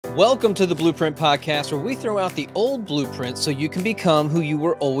Welcome to the Blueprint Podcast, where we throw out the old blueprint so you can become who you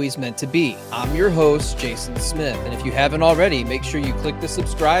were always meant to be. I'm your host, Jason Smith, and if you haven't already, make sure you click the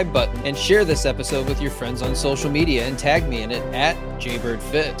subscribe button and share this episode with your friends on social media and tag me in it at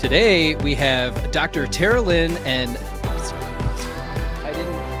JBirdFit. Today, we have Dr. Teralyn and... I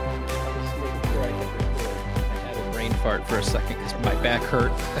had a brain fart for a second because my back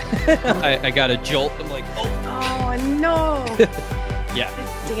hurt. I got a jolt. I'm like, oh no. Yeah.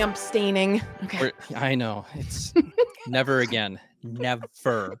 Damp staining. Okay. I know. It's never again. Never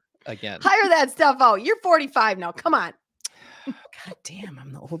again. Hire that stuff out. You're 45 now. Come on. God damn,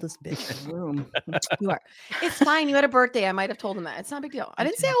 I'm the oldest bitch in the room. You are. It's fine. You had a birthday. I might have told him that. It's not a big deal. I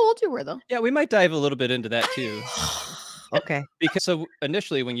didn't say how old you were, though. Yeah, we might dive a little bit into that, too. Okay. Because so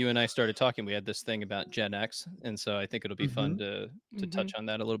initially, when you and I started talking, we had this thing about Gen X. And so I think it'll be fun to touch on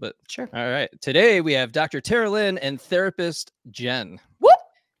that a little bit. Sure. All right. Today, we have Dr. Teralyn and Therapist Jenn. Whoop!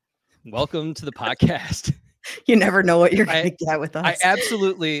 Welcome to the podcast. You never know what you're going to get with us. I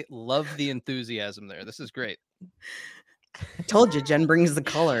absolutely love the enthusiasm there. This is great. I told you, Jen brings the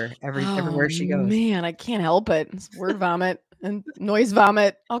color everywhere she goes. Man, I can't help it. It's word vomit and noise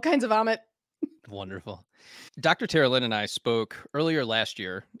vomit, all kinds of vomit. Wonderful. Dr. Teralyn and I spoke earlier last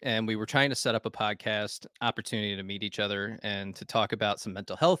year, and we were trying to set up a podcast opportunity to meet each other and to talk about some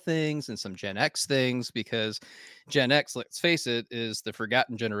mental health things and some Gen X things, because Gen X, let's face it, is the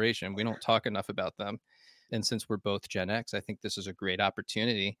forgotten generation. We don't talk enough about them. And since we're both Gen X, I think this is a great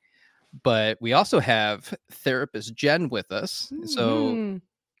opportunity. But we also have Therapist Jenn with us. So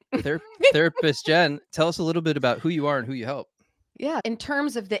Therapist Jenn, tell us a little bit about who you are and who you help. Yeah. In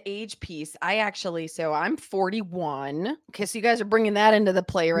terms of the age piece, so I'm 41. Okay. So you guys are bringing that into the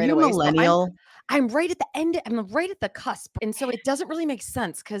play right away. Millennial. So I'm right at the end. I'm right at the cusp. And so it doesn't really make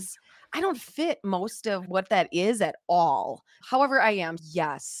sense because I don't fit most of what that is at all. However, I am.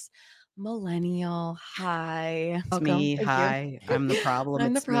 Yes. Millennial. Hi. It's me. Hi. I'm the problem.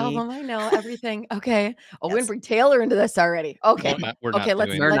 I'm it's the problem. Me. I know everything. Okay. Oh, Yes. we're gonna bring Taylor into this already. Okay. We're not. We're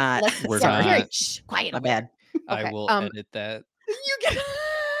not. Shh, quiet. My bad. Okay. I will edit that. You get.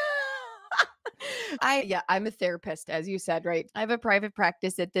 I'm a therapist, as you said, right? I have a private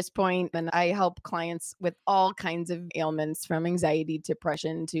practice at this point, and I help clients with all kinds of ailments, from anxiety,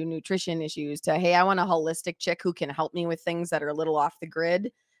 depression, to nutrition issues, to, hey, I want a holistic chick who can help me with things that are a little off the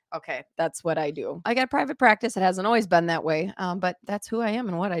grid. Okay, that's what I do. I got a private practice. It hasn't always been that way, but that's who I am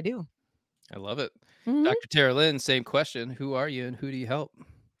and what I do. I love it. Dr. Teralyn, same question. Who are you and who do you help?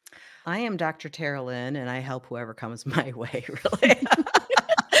 I am Dr. Teralyn, and I help whoever comes my way, really.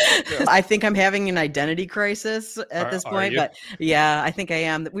 I think I'm having an identity crisis at this point, but yeah, I think I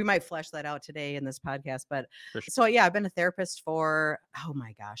am. We might flesh that out today in this podcast. But sure. So yeah, I've been a therapist for, oh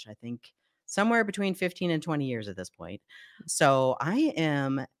my gosh, I think somewhere between 15 and 20 years at this point. So I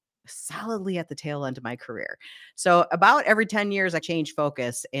am solidly at the tail end of my career. So about every 10 years, I change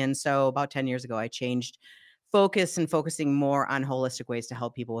focus. And so about 10 years ago, I changed focus and focusing more on holistic ways to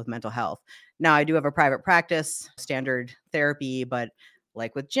help people with mental health. Now, I do have a private practice, standard therapy, but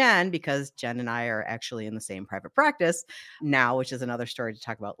like with Jen, because Jen and I are actually in the same private practice now, which is another story to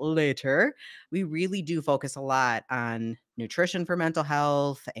talk about later, we really do focus a lot on nutrition for mental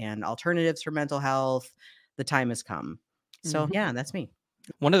health and alternatives for mental health. The time has come. So yeah, that's me.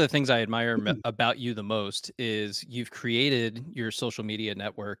 One of the things I admire about you the most is you've created your social media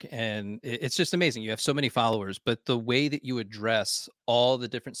network, and it's just amazing. You have so many followers, but the way that you address all the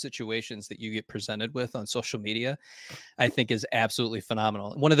different situations that you get presented with on social media, I think is absolutely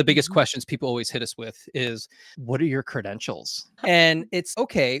phenomenal. One of the biggest questions people always hit us with is, what are your credentials? And it's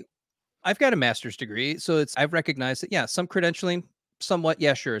okay. I've got a master's degree, so I've recognized that, yeah, some credentialing, somewhat,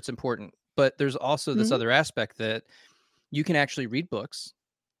 yeah, sure, it's important. But there's also this other aspect that you can actually read books.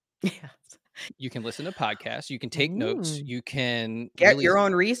 Yes. You can listen to podcasts. You can take notes. You can get your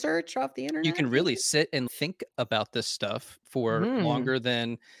own research off the internet. You can really sit and think about this stuff for longer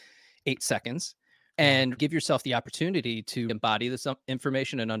than 8 seconds and give yourself the opportunity to embody this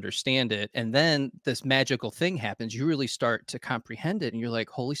information and understand it. And then this magical thing happens. You really start to comprehend it and you're like,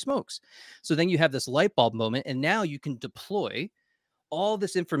 holy smokes. So then you have this light bulb moment, and now you can deploy all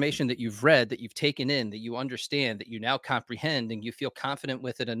this information that you've read, that you've taken in, that you understand, that you now comprehend, and you feel confident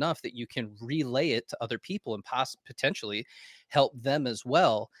with it enough that you can relay it to other people and potentially help them as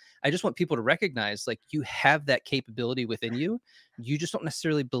well. I just want people to recognize, like, you have that capability within you. You just don't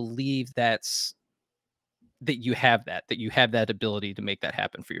necessarily believe that you have that ability to make that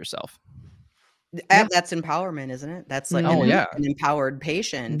happen for yourself. That's empowerment, isn't it? That's like an empowered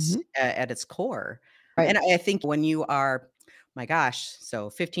patient at its core. Right. And I think when you are, my gosh, so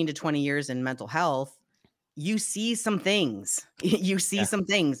 15 to 20 years in mental health, you see some things. You see Yeah. some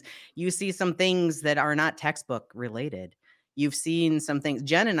things. You see some things that are not textbook related. You've seen some things.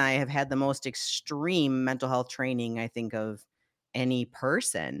 Jen and I have had the most extreme mental health training, I think, of any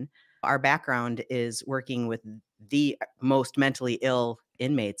person. Our background is working with the most mentally ill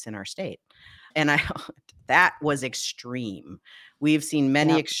inmates in our state. And that was extreme. We've seen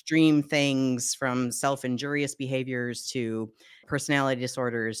many Yep. extreme things, from self-injurious behaviors to personality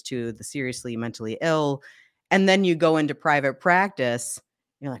disorders to the seriously mentally ill. And then you go into private practice,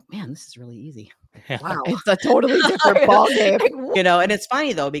 you're like, man, this is really easy. Wow. It's a totally different ball game. And it's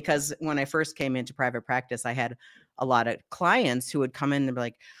funny though, because when I first came into private practice, I had a lot of clients who would come in and be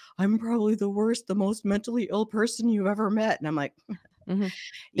like, I'm probably the worst, the most mentally ill person you've ever met. And I'm like,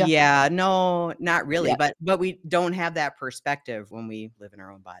 yeah, no, not really. Yeah. But we don't have that perspective when we live in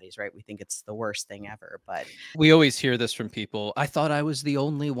our own bodies, right? We think it's the worst thing ever. But We always hear this from people. I thought I was the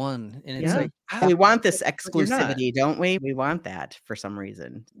only one. And it's yeah, like, we want this but you're not. exclusivity, don't we? We want that for some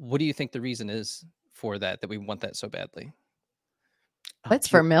reason. What do you think the reason is for that we want that so badly? It's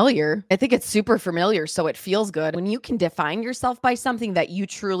familiar. I think it's super familiar, so it feels good. When you can define yourself by something that you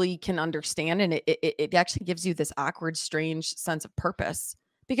truly can understand, and it actually gives you this awkward, strange sense of purpose,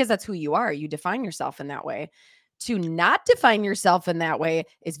 because that's who you are. You define yourself in that way. To not define yourself in that way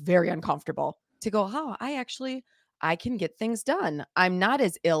is very uncomfortable. To go, oh, I can get things done. I'm not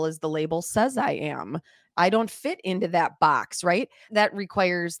as ill as the label says I am. I don't fit into that box, right? That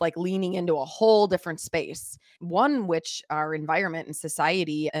requires like leaning into a whole different space. One which our environment and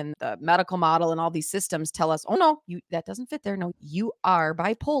society and the medical model and all these systems tell us, oh no, that doesn't fit there. No, you are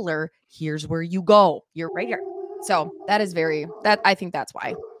bipolar. Here's where you go. You're right here. So I think that's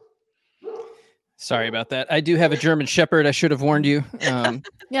why. Sorry about that. I do have a German Shepherd. I should have warned you.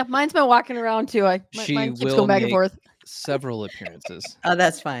 Yeah, mine's been walking around too. Mine keeps going back and forth. Several appearances. Oh,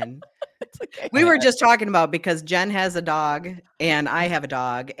 that's fine. It's okay. We were just talking about, because Jen has a dog and I have a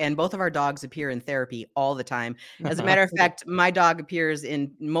dog, and both of our dogs appear in therapy all the time. As a matter of fact, my dog appears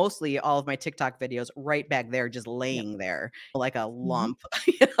in mostly all of my TikTok videos right back there, just laying there like a lump.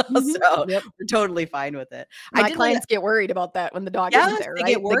 So we're totally fine with it. My clients get worried about that when the dog isn't there, right?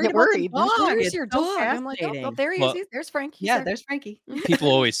 They get worried. Where's your so dog? I'm like, oh, there he is. There's Frank. There's Frankie. People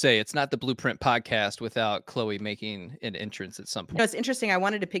always say it's not the Blueprint podcast without Chloe making an entrance at some point. It's interesting. I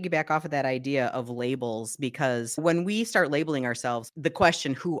wanted to piggyback off of that idea of labels, because when we start labeling ourselves, the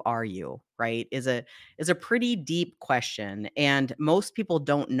question, who are you, right, is a pretty deep question. And most people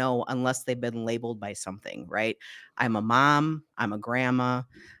don't know unless they've been labeled by something, right? I'm a mom, I'm a grandma,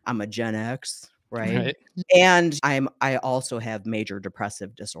 I'm a Gen X, right? And I also have major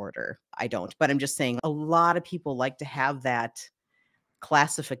depressive disorder. I don't, but I'm just saying a lot of people like to have that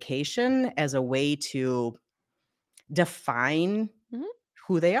classification as a way to define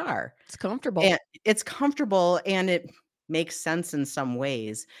who they are. It's comfortable. And it's comfortable and it makes sense in some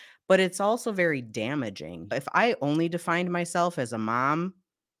ways, but it's also very damaging. If I only defined myself as a mom,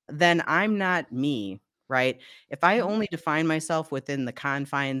 then I'm not me, right? If I only define myself within the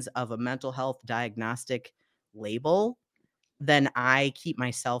confines of a mental health diagnostic label, then I keep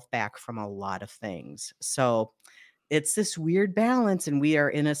myself back from a lot of things. So it's this weird balance, and we are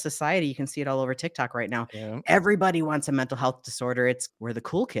in a society, you can see it all over TikTok right now. Everybody wants a mental health disorder. It's where the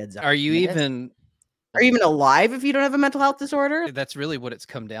cool kids are. Are you even alive if you don't have a mental health disorder? That's really what it's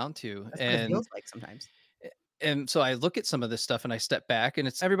come down to. That's what it feels like sometimes. And so I look at some of this stuff and I step back, and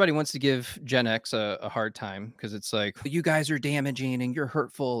it's everybody wants to give Gen X a hard time, because it's like, you guys are damaging and you're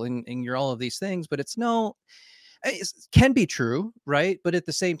hurtful and you're all of these things, but it's no. It can be true, right? But at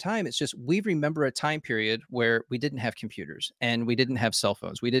the same time, it's just, we remember a time period where we didn't have computers and we didn't have cell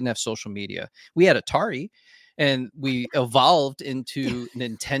phones. We didn't have social media. We had Atari, and we evolved into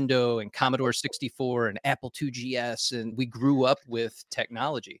Nintendo and Commodore 64 and Apple II GS, and we grew up with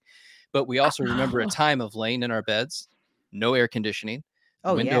technology. But we also remember a time of laying in our beds, no air conditioning,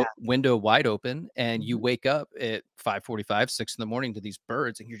 window wide open, and you wake up at 5:45, 6 in the morning to these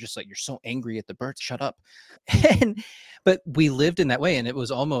birds, and you're just like, you're so angry at the birds, shut up. But we lived in that way, and it was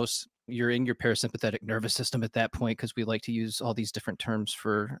almost, you're in your parasympathetic nervous system at that point, because we like to use all these different terms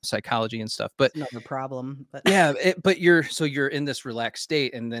for psychology and stuff. But another problem. But but you're in this relaxed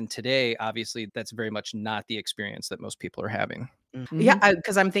state, and then today, obviously, that's very much not the experience that most people are having. Yeah,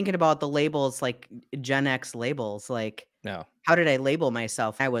 because I'm thinking about the labels, like Gen X labels, like, no. How did I label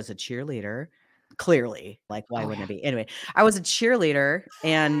myself? I was a cheerleader, clearly. Like, why wouldn't it be? Anyway, I was a cheerleader,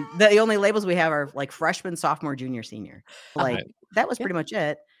 and the only labels we have are like freshman, sophomore, junior, senior. Like, that was pretty much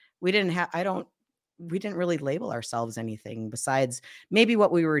it. We didn't really label ourselves anything besides maybe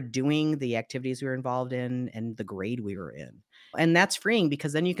what we were doing, the activities we were involved in, and the grade we were in. And that's freeing,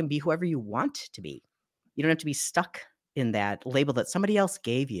 because then you can be whoever you want to be. You don't have to be stuck in that label that somebody else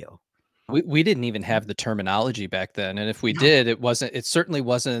gave you. We didn't even have the terminology back then. And if we No. did, it certainly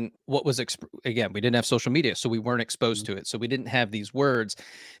wasn't what was, again, we didn't have social media, so we weren't exposed to it. So we didn't have these words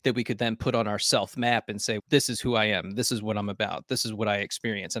that we could then put on our self map and say, this is who I am. This is what I'm about. This is what I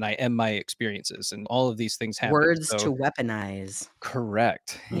experience. And I am my experiences. And all of these things happen. Words So, to weaponize.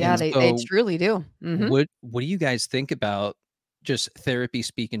 correct. Yeah, And they so truly do. Mhm. what do you guys think about just therapy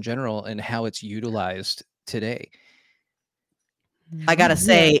speak in general and how it's utilized today? I gotta Yeah.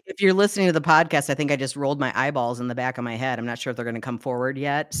 say, if you're listening to the podcast, I think I just rolled my eyeballs in the back of my head. I'm not sure if they're going to come forward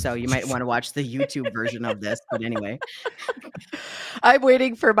yet, so you might want to watch the YouTube version of this. But anyway, I'm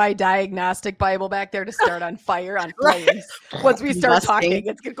waiting for my diagnostic Bible back there to start on fire on flames. Once we start talking,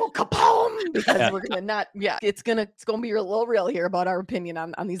 it's gonna go kaboom because we're gonna not. Yeah, it's gonna be a little real here about our opinion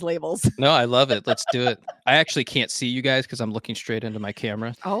on these labels. No, I love it. Let's do it. I actually can't see you guys because I'm looking straight into my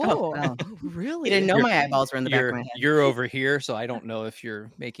camera. Oh, well. really? You didn't know You're- my eyeballs were in the back of my head. You're over here, so I don't know if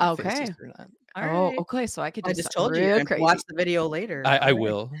you're making faces or not. All Oh, right. okay. So I could I just just told you you're real going to crazy. watch the video later. I All right.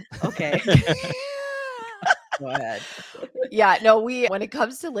 will. Okay. Go ahead. Yeah, no, when it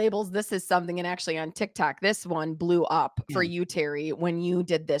comes to labels, this is something, and actually on TikTok, this one blew up for you, Terry, when you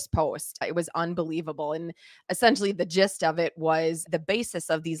did this post. It was unbelievable. And essentially the gist of it was the basis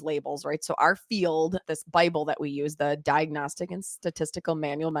of these labels, right? So our field, this Bible that we use, the Diagnostic and Statistical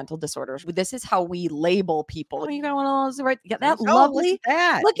Manual of Mental Disorders, this is how we label people. You got one of those, right? Yeah, that lovely. Look at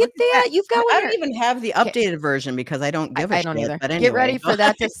that. Look at that. You've got one I here. don't even have the updated version because I don't give a I shit. don't either. But Get anyway, ready go for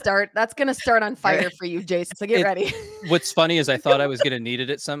that to ahead. start. That's going to start on fire for you, Jason. So get ready. What's funny is I thought I was going to need it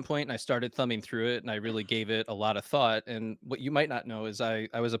at some point, and I started thumbing through it, and I really gave it a lot of thought. And what you might not know is I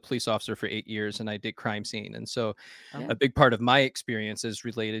was a police officer for 8 years, and I did crime scene. And so a big part of my experience is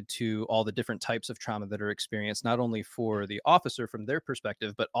related to all the different types of trauma that are experienced, not only for the officer from their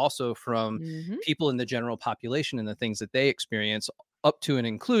perspective, but also from people in the general population and the things that they experience, up to and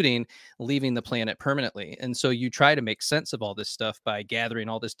including leaving the planet permanently. And so you try to make sense of all this stuff by gathering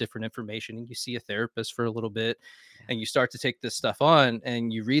all this different information, and you see a therapist for a little bit and you start to take this stuff on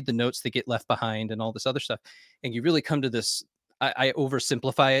and you read the notes that get left behind and all this other stuff. And you really come to this, I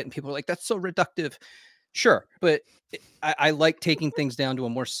oversimplify it and people are like, that's so reductive. Sure. But I like taking things down to a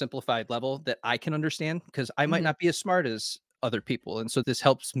more simplified level that I can understand, because I might not be as smart as other people. And so this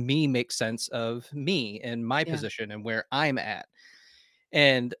helps me make sense of me and my position and where I'm at.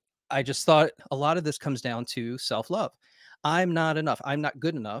 And I just thought a lot of this comes down to self-love. I'm not enough. I'm not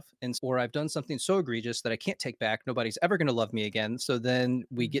good enough. Or I've done something so egregious that I can't take back. Nobody's ever going to love me again. So then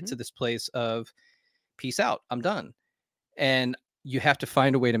we get to this place of peace out. I'm done. And you have to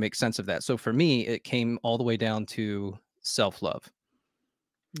find a way to make sense of that. So for me, it came all the way down to self-love.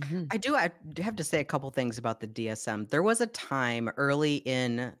 I have to say a couple things about the DSM. There was a time early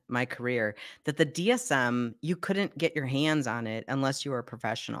in my career that the DSM, you couldn't get your hands on it unless you were a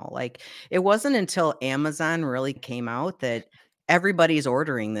professional. Like, it wasn't until Amazon really came out that everybody's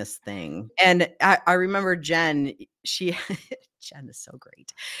ordering this thing. And I remember Jen, Jen is so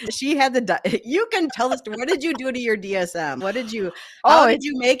great. She had you can tell the story. What did you do to your DSM? How did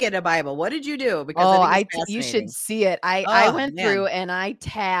you make it a Bible? What did you do? Because you should see it. I went through and I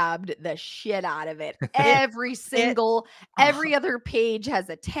tabbed the shit out of it. Every other page has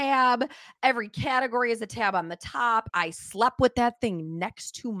a tab. Every category has a tab on the top. I slept with that thing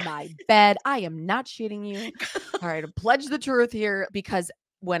next to my bed. I am not shitting you. All right, I pledge the truth here, because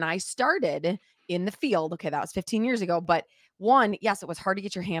when I started in the field, okay, that was 15 years ago, but one, yes, it was hard to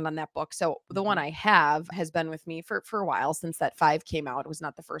get your hand on that book. So the one I have has been with me for a while, since that 5 came out. It was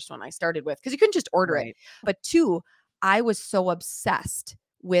not the first one I started with, because you couldn't just order it. But 2, I was so obsessed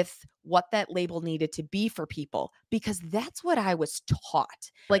with what that label needed to be for people, because that's what I was taught.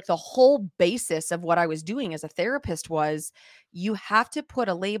 Like, the whole basis of what I was doing as a therapist was, you have to put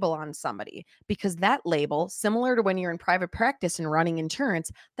a label on somebody, because that label, similar to when you're in private practice and running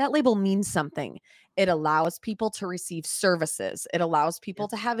insurance, that label means something. It allows people to receive services. It allows people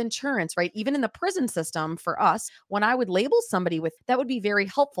to have insurance, right? Even in the prison system for us, when I would label somebody with, that would be very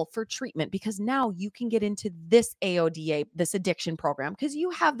helpful for treatment, because now you can get into this AODA, this addiction program, because you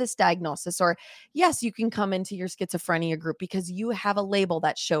have this diagnosis. Or yes, you can come into your schizophrenia group because you have a label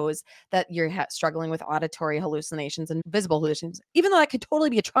that shows that you're struggling with auditory hallucinations and visible hallucinations, even though that could totally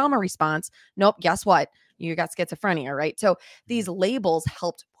be a trauma response. Nope. Guess what? You got schizophrenia, right? So these labels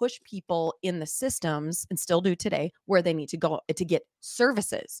helped push people in the systems, and still do today, where they need to go to get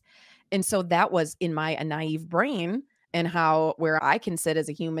services. And so that was in my naive brain, and where I can sit as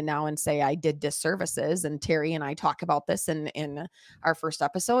a human now and say I did disservices. And Terry and I talk about this in our first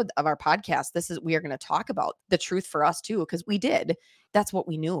episode of our podcast. We are going to talk about the truth for us too, because we did. That's what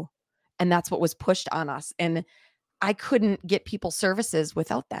we knew. And that's what was pushed on us. And I couldn't get people services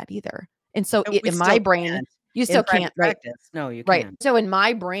without that either. And so in my brain, you still can't, right? No, you right. can't. So in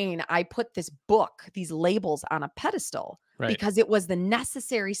my brain, I put this book, these labels on a pedestal because it was the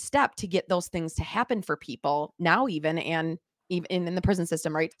necessary step to get those things to happen for people now, even in the prison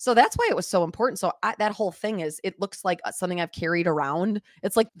system, right? So that's why it was so important. So that whole thing it looks like something I've carried around.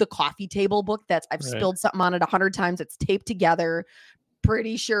 It's like the coffee table book I've spilled something on it 100 times. It's taped together.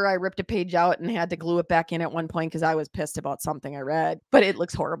 Pretty sure I ripped a page out and had to glue it back in at one point because I was pissed about something I read, but it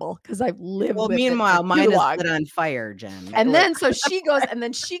looks horrible because I've lived with meanwhile, it mine is lit on fire, Jen. And then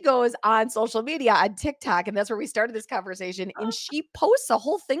she goes on social media on TikTok, and that's where we started this conversation. And she posts a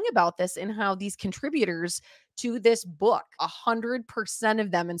whole thing about this and how these contributors to this book, 100%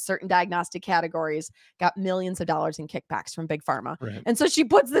 of them in certain diagnostic categories, got millions of dollars in kickbacks from Big Pharma. Right. And so she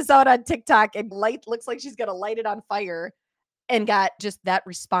puts this out on TikTok and looks like she's gonna light it on fire. And got just that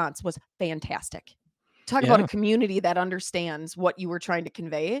response was fantastic. Talk about a community that understands what you were trying to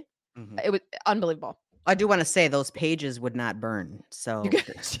convey. It was unbelievable. I do want to say those pages would not burn. So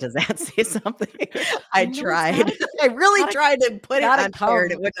does that say something? I tried. I really tried to put it on fire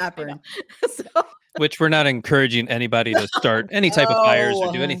and it would not burn. Which we're not encouraging anybody to start any type of fires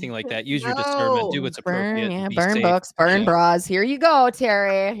or do anything like that. Use your discernment. Do what's appropriate. Burn safe. books, burn bras. Here you go,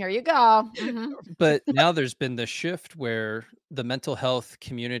 Terry. Here you go. But now there's been the shift where the mental health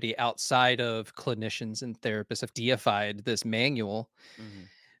community outside of clinicians and therapists have deified this manual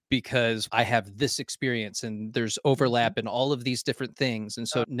because I have this experience and there's overlap in all of these different things. And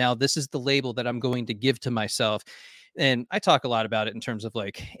so now this is the label that I'm going to give to myself. And I talk a lot about it in terms of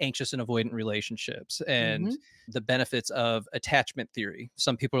like anxious and avoidant relationships and the benefits of attachment theory.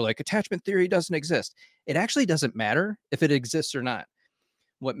 Some people are like, attachment theory doesn't exist. It actually doesn't matter if it exists or not.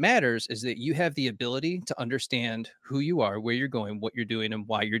 What matters is that you have the ability to understand who you are, where you're going, what you're doing, and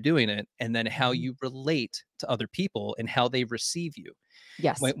why you're doing it, and then how you relate to other people and how they receive you.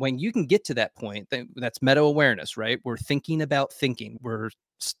 Yes. When you can get to that point, then that's meta awareness, right? We're thinking about thinking. We're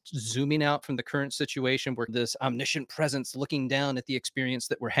zooming out from the current situation. We're this omniscient presence looking down at the experience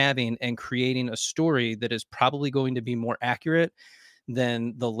that we're having and creating a story that is probably going to be more accurate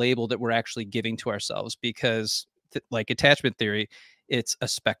than the label that we're actually giving to ourselves. Because like attachment theory, it's a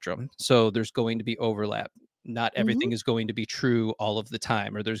spectrum. So there's going to be overlap. Not everything is going to be true all of the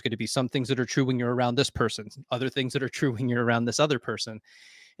time, or there's going to be some things that are true when you're around this person, other things that are true when you're around this other person.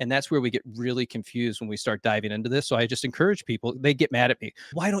 And that's where we get really confused when we start diving into this. So I just encourage people, they get mad at me.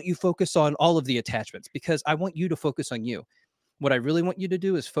 Why don't you focus on all of the attachments? Because I want you to focus on you. What I really want you to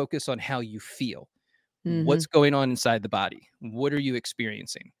do is focus on how you feel. What's going on inside the body? What are you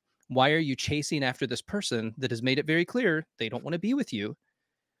experiencing? Why are you chasing after this person that has made it very clear they don't want to be with you?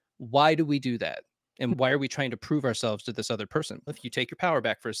 Why do we do that? And why are we trying to prove ourselves to this other person? If you take your power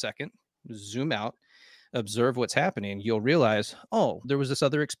back for a second, zoom out, observe what's happening, you'll realize, oh, there was this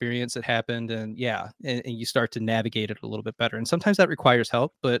other experience that happened. And and you start to navigate it a little bit better. And sometimes that requires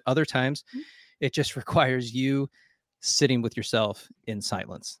help, but other times it just requires you sitting with yourself in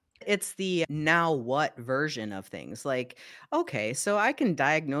silence. It's the now what version of things. Like, okay, so I can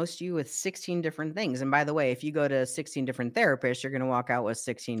diagnose you with 16 different things. And by the way, if you go to 16 different therapists, you're going to walk out with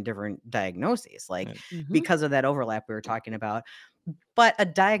 16 different diagnoses, like because of that overlap we were talking about. But a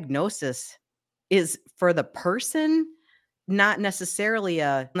diagnosis is for the person, not necessarily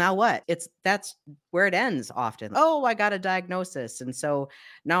a now what. That's where it ends often. Oh, I got a diagnosis. And so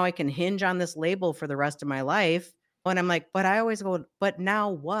now I can hinge on this label for the rest of my life. And I'm like, but I always go, but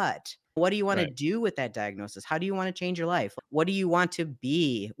now what? What do you want to do with that diagnosis? How do you want to change your life? What do you want to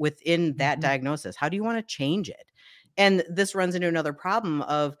be within that diagnosis? How do you want to change it? And this runs into another problem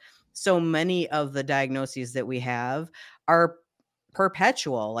of so many of the diagnoses that we have are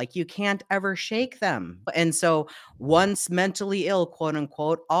perpetual. Like you can't ever shake them. And so once mentally ill, quote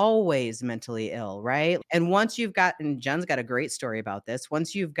unquote, always mentally ill, right? And once you've got, and Jen's got a great story about this,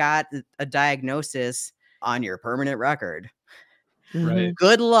 once you've got a diagnosis on your permanent record,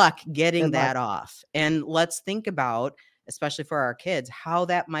 good luck getting that off. And let's think about, especially for our kids, how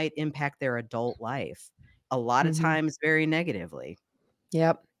that might impact their adult life. A lot of times very negatively.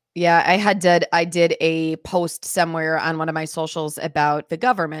 Yep. Yeah, I did a post somewhere on one of my socials about the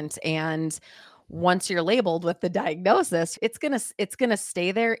government, and once you're labeled with the diagnosis, it's going to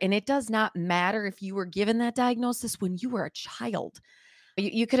stay there, and it does not matter if you were given that diagnosis when you were a child.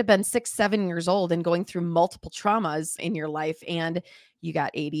 You could have been 6, 7 years old and going through multiple traumas in your life, and you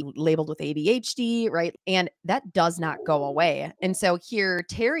got labeled with ADHD, right? And that does not go away. And so here,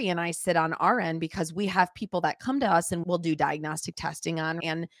 Terry and I sit on our end because we have people that come to us and we'll do diagnostic testing on.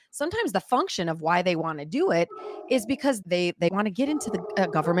 And sometimes the function of why they want to do it is because they want to get into the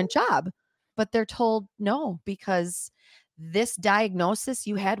government job. but they're told no, because this diagnosis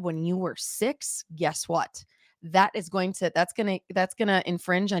you had when you were 6, guess what? That's going to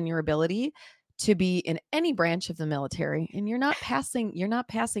infringe on your ability to be in any branch of the military, and you're not passing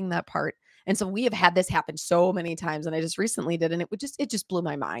that part. And so we have had this happen so many times, and I just recently did, and it just blew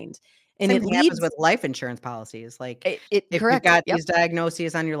my mind. And Same it thing happens leads with life insurance policies. Like it if you've correct. got Yep. these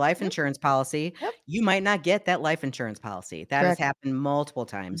diagnoses on your life Yep. insurance policy, Yep. you might not get that life insurance policy. That has Correct. happened multiple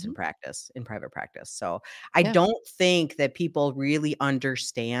times in Mhm. practice, in private practice. So I Yeah. don't think that people really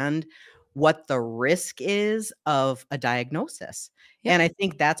understand what the risk is of a diagnosis. Yep. And I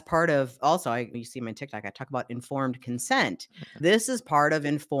think that's part of also, you see my TikTok, I talk about informed consent. This is part of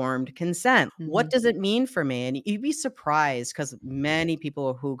informed consent. What Mhm. does it mean for me? And you'd be surprised because many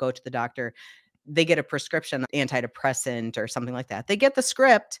people who go to the doctor, they get a prescription antidepressant or something like that. They get the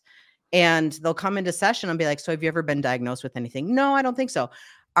script and they'll come into session and be like, "So have you ever been diagnosed with anything?" "No, I don't think so."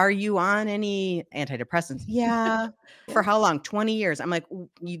 "Are you on any antidepressants?" "Yeah." Yeah. "For how long?" 20 years. I'm like,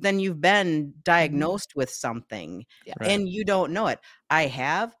 Then you've been Mhm. diagnosed with something Yeah. Right. and you don't know it." "I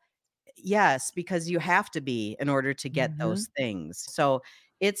have." "Yes, because you have to be in order to get Mhm. those things." So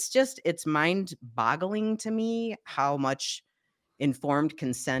it's mind boggling to me how much informed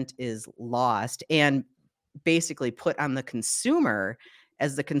consent is lost and basically put on the consumer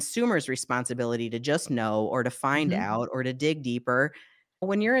as the consumer's responsibility to just know or to find Mhm. out or to dig deeper.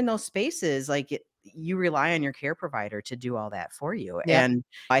 When you're in those spaces, you rely on your care provider to do all that for you. Yep. And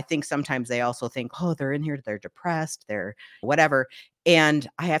I think sometimes they also think, oh, they're in here, they're depressed, they're whatever. And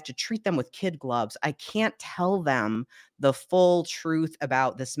I have to treat them with kid gloves. I can't tell them the full truth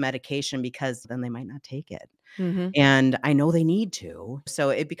about this medication because then they might not take it. Mhm. And I know they need to. So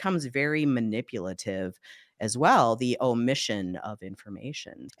it becomes very manipulative as well, the omission of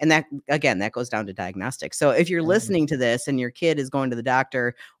information. And that, again, that goes down to diagnostics. So if you're listening to this and your kid is going to the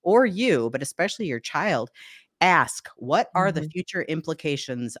doctor or you, but especially your child, ask, what are the Mhm. future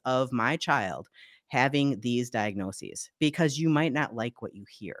implications of my child having these diagnoses? Because you might not like what you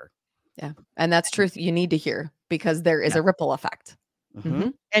hear. Yeah. And that's truth you need to hear, because there is Yeah. a ripple effect. Mhm.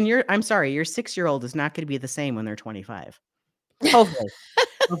 Mhm. And I'm sorry, your 6-year-old is not going to be the same when they're 25. Hopefully.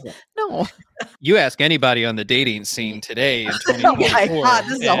 Hopefully. No. You ask anybody on the dating scene today in Oh my 2024, god,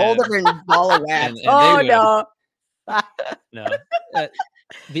 this is a whole different ball of wax. and they Oh, would no. no. Uh,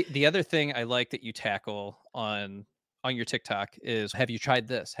 the other thing I like that you tackle on your TikTok is, have you tried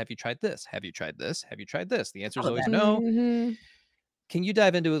this? Have you tried this? Have you tried this? Have you tried this? The answer All is of always that. no. Mhm. Can you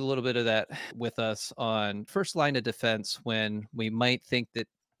dive into a little bit of that with us on first line of defense when we might think that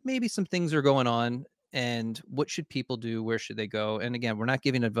maybe some things are going on, and what should people do? Where should they go? And again, we're not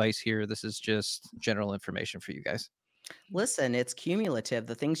giving advice here. This is just general information for you guys. Listen, it's cumulative.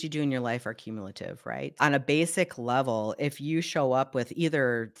 The things you do in your life are cumulative, right? On a basic level, if you show up with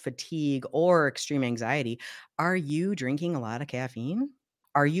either fatigue or extreme anxiety, are you drinking a lot of caffeine?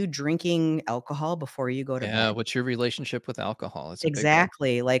 Are you drinking alcohol before you go to Yeah. bed? What's your relationship with alcohol? It's a big one.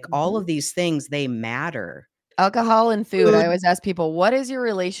 Exactly. Like all Mhm. of these things, they matter. Alcohol and food. I Food. always ask people, what is your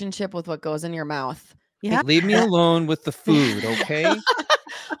relationship with what goes in your mouth? Yeah. Leave me alone with the food, okay?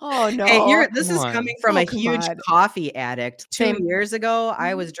 Oh, Hey, no. this Come is on. coming from Oh, a come huge on. coffee addict. 2 Same. years ago,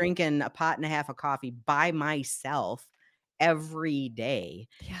 I Mhm. was drinking a pot and a half of coffee by myself every day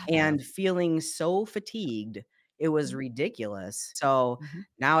Yeah. and feeling so fatigued. It was Mhm. ridiculous. So Mhm.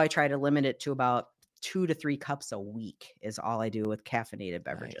 now I try to limit it to about 2 to 3 cups a week is all I do with caffeinated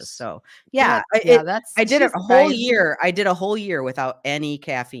beverages. Nice. So, Yeah. yeah, Yeah. That's, I did it she's a the whole guys. year. I did a whole year without any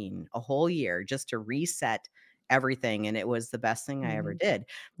caffeine, a whole year just to reset everything, and it was the best thing I ever Mhm. did Yeah,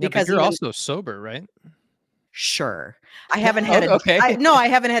 but because you're even also sober, right? sure. I haven't had Okay. I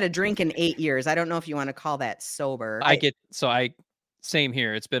haven't had a drink in 8 years. I don't know if you wanna call that sober. I same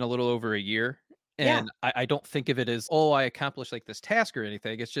here. It's been a little over a year, Yeah, and I don't think of it as, oh, I accomplished like this task or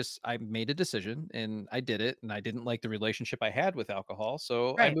anything. It's just I made a decision and I did it, and I didn't like the relationship I had with alcohol,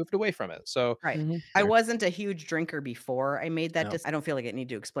 so I right, moved away from it. So right. Mhm. I there, wasn't a huge drinker before I made that no. I don't feel like I need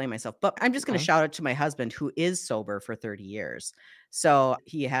to explain myself, but I'm just gonna Uh-huh. shout out to my husband who is sober for 30 years. So,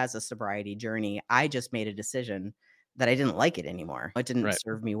 he has a sobriety journey. I just made a decision that I didn't like it anymore. It didn't Right.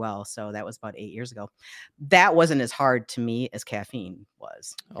 serve me well, so that was about 8 years ago. That wasn't as hard to me as caffeine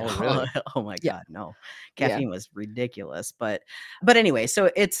was. Oh, really? Oh my Yeah. god, no. Yeah. Caffeine was ridiculous, but anyway, so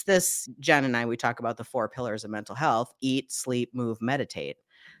it's this Jen and I, we talk about the 4 pillars of mental health: eat, sleep, move, meditate.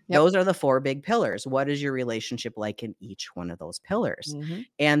 Yep. Those are the 4 big pillars. What is your relationship like in each one of those pillars? Mhm.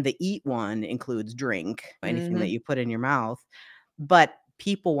 And the eat one includes drink, anything that Mhm. you put in your mouth, but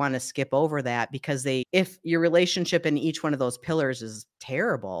people wanna skip over that because if your relationship in each one of those pillars is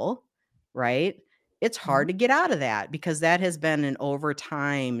terrible, right? it's hard to get out of that because that has been an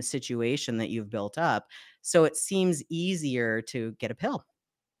overtime situation that you've built up. So it seems easier to get a pill.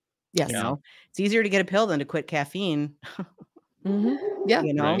 Yes. You Yeah. know, it's easier to get a pill than to quit caffeine, Yeah.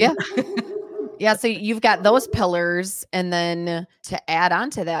 you know? Right. Yeah. Yeah. So you've got those pillars. And then to add on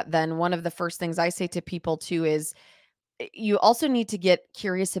to that, then one of the first things I say to people too is you also need to get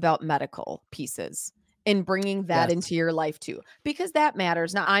curious about medical pieces and bringing that Yes. into your life too, because that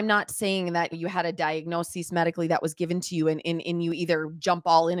matters. Now, I'm not saying that you had a diagnosis medically that was given to you and you either jump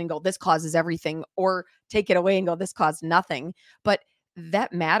all in and go, this causes everything, or take it away and go, this caused nothing. But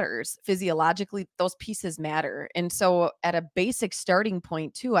that matters physiologically. Those pieces matter. And so at a basic starting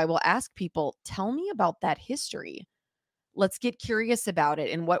point too, I will ask people, tell me about that history. Let's get curious about it.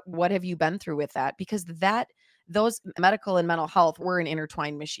 And what have you been through with that? Because those medical and mental health, we're an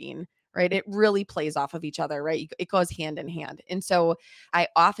intertwined machine, right? It really plays off of each other, right? It goes hand in hand. And so I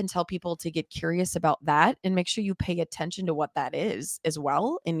often tell people to get curious about that and make sure you pay attention to what that is as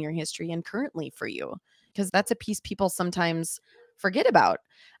well in your history and currently for you, because that's a piece people sometimes forget about.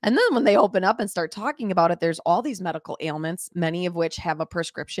 And then when they open up and start talking about it, there's all these medical ailments, many of which have a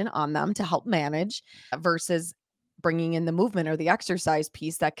prescription on them to help manage versus bringing in the movement or the exercise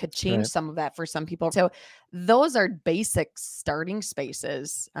piece that could change some of that for some people. So those are basic starting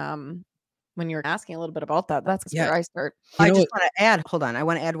spaces. When you're asking a little bit about that, that's where I start. I just want to add, hold on. I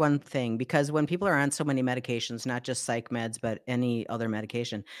want to add one thing, because when people are on so many medications, not just psych meds, but any other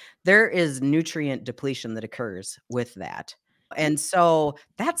medication, there is nutrient depletion that occurs with that. And so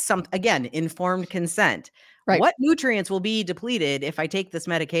that's again, informed consent. Right. What nutrients will be depleted if I take this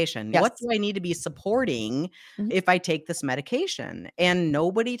medication? Yes. What do I need to be supporting if I take this medication? And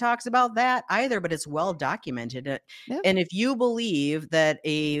nobody talks about that either, but it's well documented. Yep. And if you believe that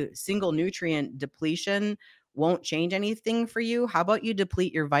a single nutrient depletion won't change anything for you, how about you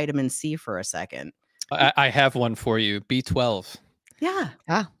deplete your vitamin C for a second? I have one for you. B12. Yeah.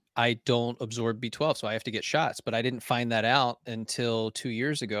 I don't absorb B12, so I have to get shots. But I didn't find that out until 2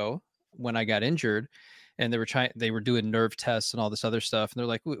 years ago when I got injured, and they were doing nerve tests and all this other stuff. And they're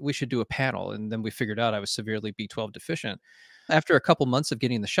like, we should do a panel. And then we figured out I was severely B12 deficient. After a couple months of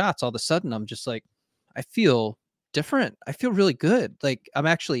getting the shots, all of a sudden I'm just like, I feel different. I feel really good. Like I'm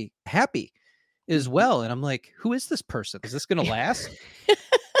actually happy as well. And I'm like, who is this person? Is this going to last?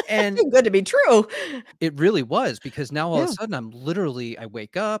 And Too good to be true. it really was, because now all of a sudden I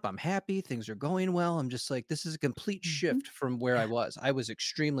wake up, I'm happy, things are going well. I'm just like, this is a complete shift from where I was. I was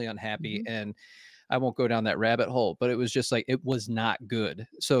extremely unhappy, and I won't go down that rabbit hole, but it was just like, it was not good.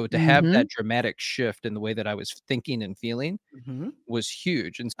 So to have that dramatic shift in the way that I was thinking and feeling was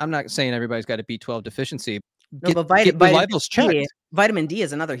huge. And I'm not saying everybody's got a B12 deficiency. No, but Get your levels checked. vitamin D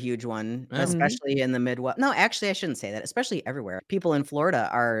is another huge one, especially in the Midwest. No, actually, I shouldn't say that. Especially everywhere. People in Florida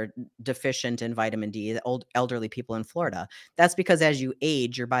are deficient in vitamin D, the old elderly people in Florida. That's because as you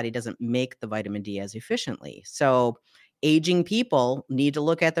age, your body doesn't make the vitamin D as efficiently. So aging people need to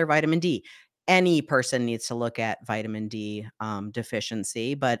look at their vitamin D. Any person needs to look at vitamin D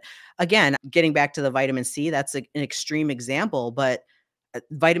deficiency. But again, getting back to the vitamin C, that's an extreme example, but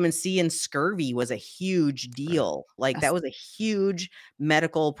vitamin C and scurvy was a huge deal. Like that was a huge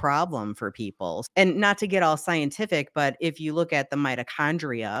medical problem for people. And not to get all scientific, but if you look at the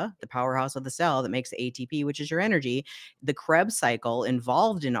mitochondria, the powerhouse of the cell that makes the ATP, which is your energy, the Krebs cycle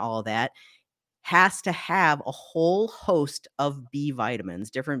involved in all of that has to have a whole host of B vitamins,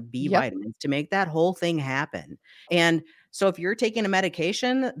 different B vitamins to make that whole thing happen. And so if you're taking a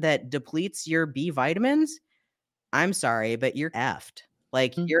medication that depletes your B vitamins, I'm sorry, but you're effed.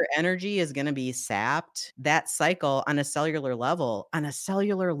 Like your energy is going to be sapped. That cycle on a cellular level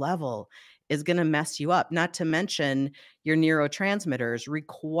is going to mess you up. Not to mention your neurotransmitters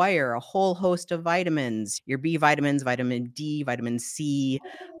require a whole host of vitamins, your B vitamins, vitamin D, vitamin C,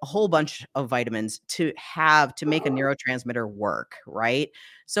 a whole bunch of vitamins to make a neurotransmitter work, right?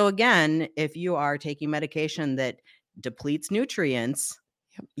 So again, if you are taking medication that depletes nutrients,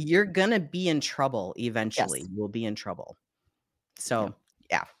 you're going to be in trouble eventually. You will be in trouble. So,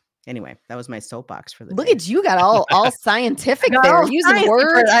 anyway, that was my soapbox for the Look day. at you, got all scientific there, using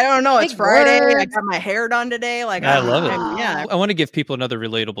words. I don't know. It's Friday. I got my hair done today. Like I love it. I want to give people another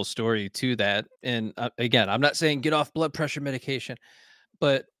relatable story to that. And again, I'm not saying get off blood pressure medication,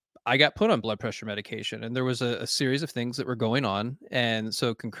 but I got put on blood pressure medication, and there was a series of things that were going on. And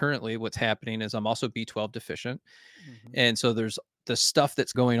so concurrently, what's happening is I'm also B12 deficient. And so there's the stuff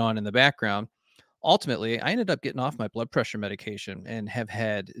that's going on in the background. Ultimately, I ended up getting off my blood pressure medication and have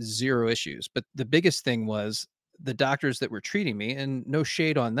had zero issues. But the biggest thing was the doctors that were treating me, and no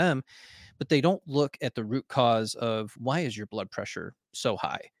shade on them, but they don't look at the root cause of why is your blood pressure so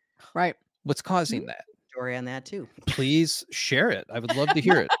high? Right. What's causing that? Story on that too. Please share it. I would love to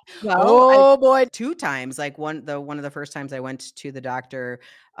hear it. Oh boy. 2 times, like one of the first times I went to the doctor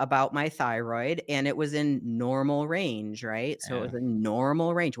about my thyroid, and it was in normal range, right? So it was Yeah. in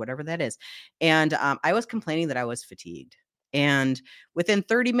normal range, whatever that is. And I was complaining that I was fatigued. And within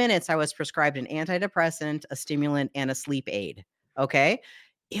 30 minutes, I was prescribed an antidepressant, a stimulant, and a sleep aid. Okay.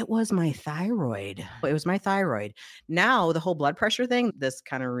 It was my thyroid. It was my thyroid. Now, the whole blood pressure thing, this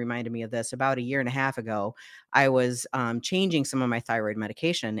kind of reminded me of this about a year and a half ago. I was changing some of my thyroid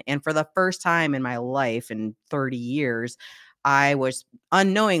medication. And for the first time in my life in 30 years, I was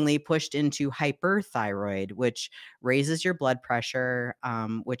unknowingly pushed into hyperthyroid, which raises your blood pressure,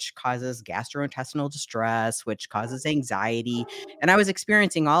 which causes gastrointestinal distress, which causes anxiety. And I was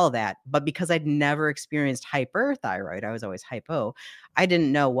experiencing all of that. But because I'd never experienced hyperthyroid, I was always hypo, I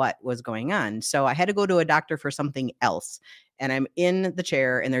didn't know what was going on. So I had to go to a doctor for something else. And I'm in the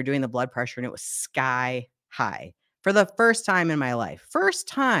chair and they're doing the blood pressure, and it was sky high for the first time in my life. First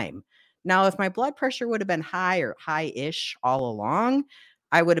time. Now, if my blood pressure would have been high or high-ish all along,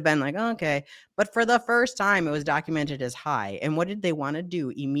 I would have been like, "Oh, okay." But for the first time, it was documented as high. And what did they want to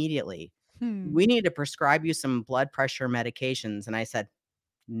do immediately? We need to prescribe you some blood pressure medications. And I said,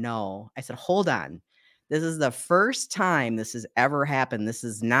 no. I said, hold on. This is the first time this has ever happened. This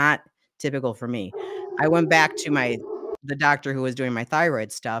is not typical for me. I went back to the doctor who was doing my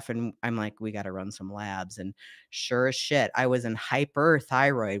thyroid stuff, and I'm like, we got to run some labs. And sure as shit, I was in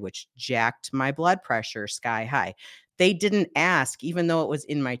hyperthyroid, which jacked my blood pressure sky high. They didn't ask, even though it was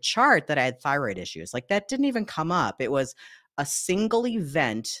in my chart that I had thyroid issues. Like that didn't even come up. It was a single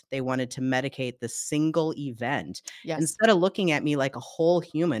event. They wanted to medicate the single event. Yes. Instead of looking at me like a whole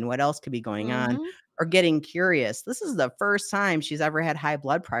human, what else could be going on, or getting curious. This is the first time she's ever had high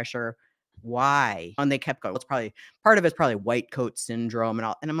blood pressure. Why? And they kept going. It's probably part of it's probably white coat syndrome and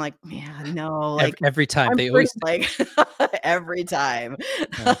all. And I'm like, yeah, no, like every time I'm they always like every time.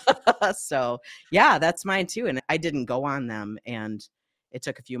 Yeah. So yeah, that's mine too. And I didn't go on them, and it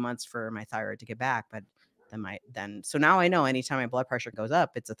took a few months for my thyroid to get back, but so now I know anytime my blood pressure goes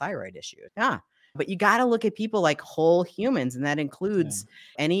up, it's a thyroid issue. Yeah. But you got to look at people like whole humans, and that includes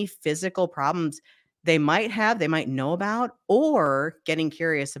any physical problems they might have, they might know about, or getting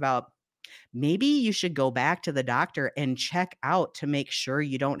curious about. Maybe you should go back to the doctor and check out to make sure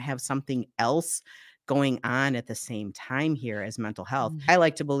you don't have something else going on at the same time here as mental health. I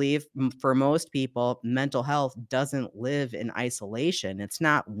like to believe for most people, mental health doesn't live in isolation. It's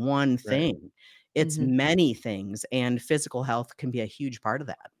not one thing. It's many things, and physical health can be a huge part of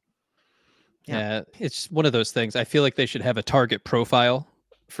that. Yeah, it's one of those things. I feel like they should have a target profile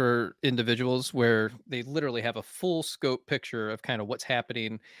for individuals where they literally have a full scope picture of kind of what's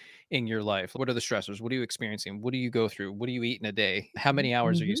happening in your life. What are the stressors? What are you experiencing? What do you go through? What do you eat in a day? How many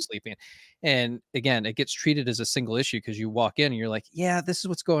hours are you sleeping? And again, it gets treated as a single issue because you walk in and you're like, yeah, this is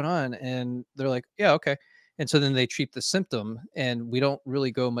what's going on. And they're like, yeah, okay. And so then they treat the symptom, and we don't really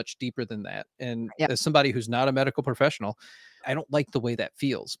go much deeper than that. And as somebody who's not a medical professional, I don't like the way that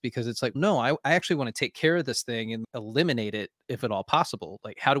feels, because it's like, no, I actually want to take care of this thing and eliminate it if at all possible.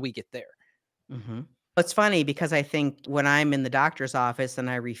 Like, how do we get there? It's funny because I think when I'm in the doctor's office and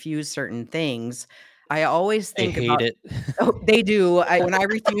I refuse certain things, I always think hate about it. Oh, they do. When I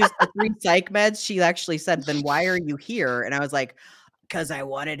refused the 3 psych meds, she actually said, then why are you here? And I was like, because I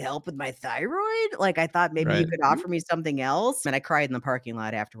wanted help with my thyroid. Like I thought maybe you could offer me something else. And I cried in the parking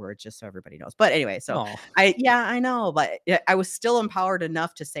lot afterwards, just so everybody knows. But anyway, so I know, but I was still empowered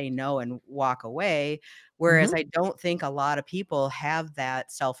enough to say no and walk away. Whereas I don't think a lot of people have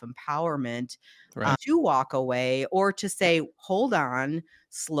that self-empowerment to walk away, or to say, hold on,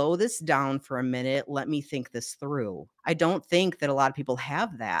 slow this down for a minute. Let me think this through. I don't think that a lot of people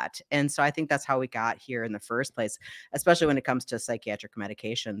have that. And so I think that's how we got here in the first place, especially when it comes to psychiatric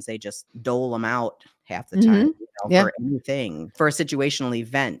medications. They just dole them out half the time for anything, for a situational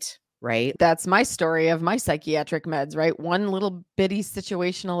event. Right. That's my story of my psychiatric meds, right? One little bitty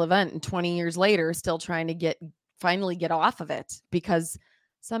situational event, and 20 years later, still trying to finally get off of it because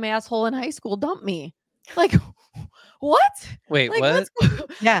some asshole in high school dumped me. Like, what? Wait, like, what?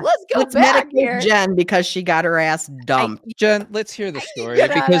 Let's go back here. Jen, because she got her ass dumped. Jen, let's hear the story,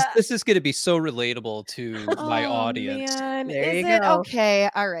 because this is going to be so relatable to my audience. Man. There is you it go. okay?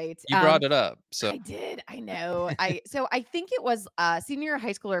 All right. You brought it up. So I did. I know. So I think it was senior year of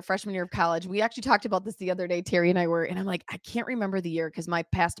high school or freshman year of college. We actually talked about this the other day, Terry and I were, and I'm like, I can't remember the year because my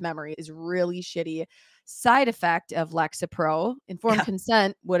past memory is really shitty. Side effect of Lexapro. Informed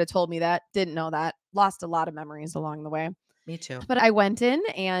consent would have told me that. Didn't know that. Lost a lot of memories along the way. Me too. But I went in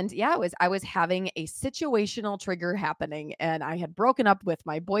and yeah, I was having a situational trigger happening and I had broken up with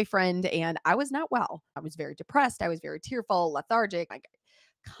my boyfriend and I was not well. I was very depressed. I was very tearful, lethargic, like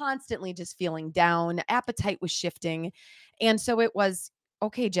constantly just feeling down. Appetite was shifting. And so it was,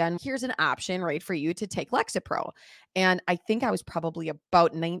 okay, Jen, here's an option, right, for you to take Lexapro. And I think I was probably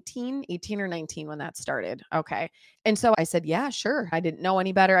about 19, 18 or 19 when that started. Okay. And so I said, yeah, sure. I didn't know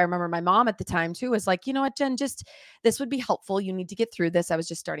any better. I remember my mom at the time too was like, you know what, Jen, just this would be helpful. You need to get through this. I was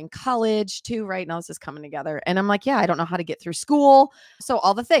just starting college too, right? Now this is coming together. And I'm like, yeah, I don't know how to get through school. So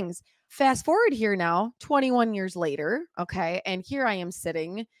all the things. Fast forward here now, 21 years later. Okay. And here I am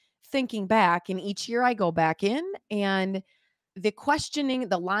sitting thinking back. And each year I go back in and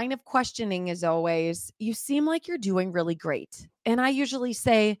the line of questioning is always, you seem like you're doing really great. And I usually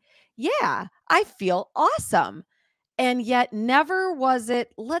say, yeah, I feel awesome. And yet never was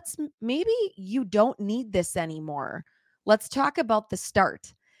it, maybe you don't need this anymore. Let's talk about the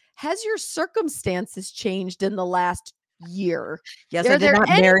start. Has your circumstances changed in the last year? Yes, I Are did there not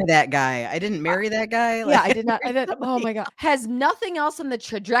any marry that guy. I didn't marry that guy. yeah, Like, I did not. married Oh somebody my God. Has nothing else in the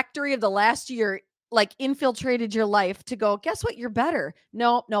trajectory of the last year like infiltrated your life to go, guess what? You're better.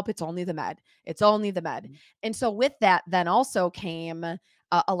 Nope. It's only the med. It's only the med. else. And so with that, then also came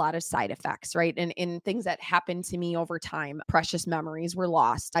a lot of side effects, right? And in things that happened to me over time, precious memories were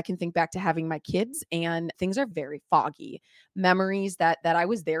lost. I can think back to having my kids and things are very foggy. Memories that I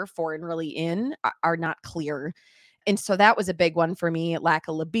was there for and really in are not clear. And so that was a big one for me. Lack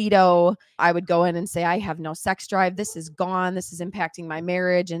of libido. I would go in and say, I have no sex drive. This is gone. This is impacting my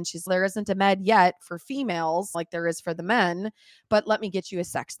marriage. And there isn't a med yet for females like there is for the men, but let me get you a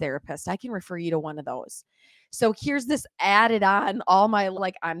sex therapist. I can refer you to one of those. So here's this added on all my,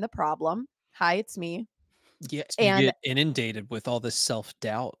 like, I'm the problem. Hi, it's me. Yes, you And get inundated with all this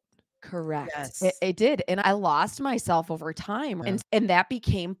self-doubt. correct. It, Yes. it did. And I lost myself over time. Yeah. And that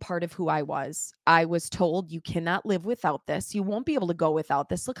became part of who I was. I was told you cannot live without this. You won't be able to go without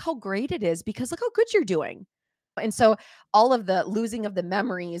this. Look how great it is because look how good you're doing. And so all of the losing of the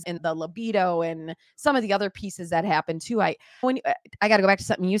memories and the libido and some of the other pieces that happened too. I got to go back to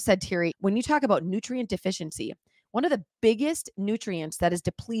something you said, Terry. When you talk about nutrient deficiency, one of the biggest nutrients that is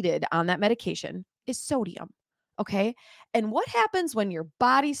depleted on that medication is sodium. Okay. And what happens when your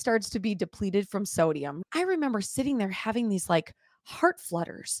body starts to be depleted from sodium? I remember sitting there having these like heart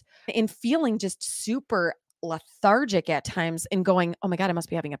flutters and feeling just super lethargic at times and going, oh my God, I must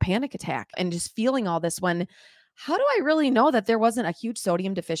be having a panic attack and just feeling all this when how do I really know that there wasn't a huge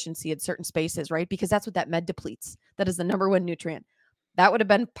sodium deficiency in certain spaces, right? Because that's what that med depletes. That is the number one nutrient. That would have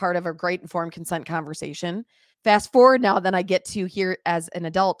been part of a great informed consent conversation. Fast forward now, then I get to here as an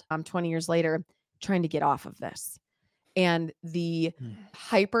adult, 20 years later, trying to get off of this. And the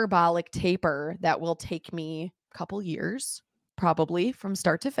hyperbolic taper that will take me a couple years, probably from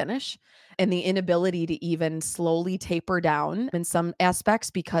start to finish, and the inability to even slowly taper down in some aspects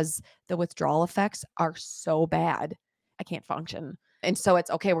because the withdrawal effects are so bad. I can't function. And so it's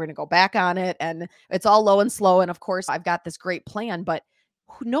okay, we're going to go back on it. And it's all low and slow. And of course, I've got this great plan, but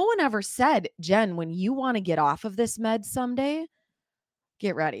no one ever said, Jen, when you want to get off of this med someday,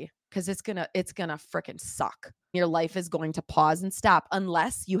 get ready because it's gonna freaking suck. Your life is going to pause and stop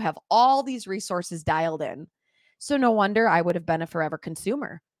unless you have all these resources dialed in. So no wonder I would have been a forever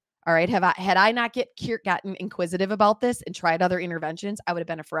consumer. All right. Had I not gotten inquisitive about this and tried other interventions, I would have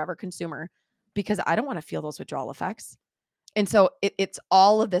been a forever consumer because I don't want to feel those withdrawal effects. And so it's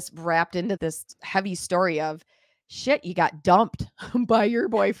all of this wrapped into this heavy story of shit, you got dumped by your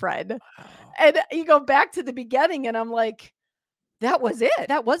boyfriend. Wow. And you go back to the beginning and I'm like, that was it.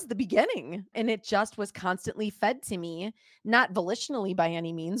 That was the beginning. And it just was constantly fed to me, not volitionally by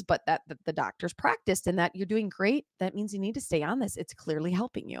any means, but that the doctors practiced and that you're doing great. That means you need to stay on this. It's clearly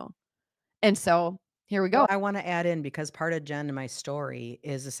helping you. And so here we go. Well, I want to add in because part of Jen and my story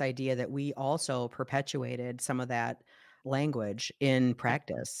is this idea that we also perpetuated some of that language in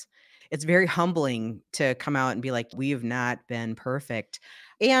practice. It's very humbling to come out and be like, we have not been perfect.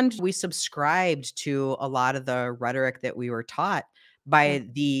 And we subscribed to a lot of the rhetoric that we were taught by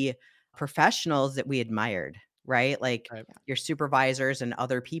the professionals that we admired, right? Like Right. your supervisors and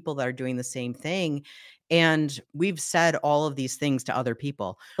other people that are doing the same thing. And we've said all of these things to other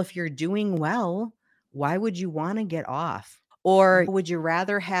people. If you're doing well, why would you want to get off? Or would you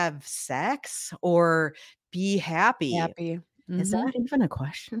rather have sex or be happy? Happy. Is that even a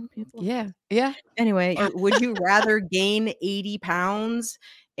question, people? Yeah. Yeah. Anyway, would you rather gain 80 pounds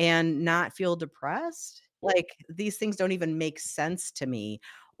and not feel depressed? Like these things don't even make sense to me.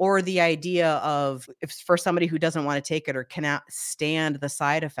 or the idea of if for somebody who doesn't want to take it or cannot stand the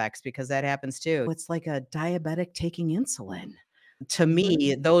side effects, because that happens too. It's like a diabetic taking insulin. To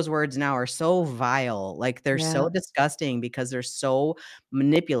me, those words now are so vile. Like they're so disgusting because they're so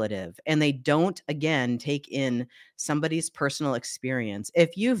manipulative and they don't, again, take in somebody's personal experience.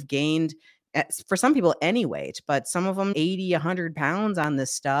 If you've gained, for some people, any weight, but some of them 80, 100 pounds on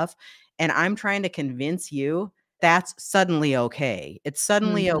this stuff, and I'm trying to convince you that's suddenly okay. It's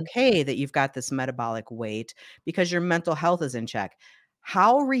suddenly okay that you've got this metabolic weight because your mental health is in check.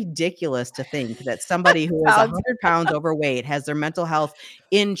 How ridiculous to think that somebody who is 100 pounds overweight has their mental health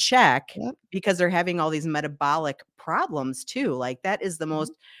in check because they're having all these metabolic problems too. Like that is the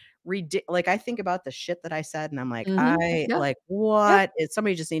most ridiculous. Like I think about the shit that I said and I'm like, like what?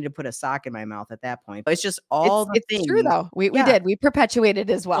 Somebody just needed to put a sock in my mouth at that point. But it's just all the things. It's true though. We did. We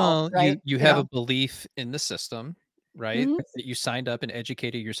perpetuated as well, right? You have a belief in the system, right? That you signed up and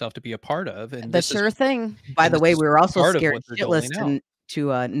educated yourself to be a part of. And the sure thing. By the way, we were also scared shitless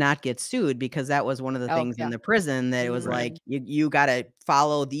to not get sued because that was one of the things in the prison that it was like, you got to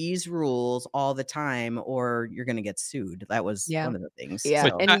follow these rules all the time or you're going to get sued. That was one of the things. Yeah.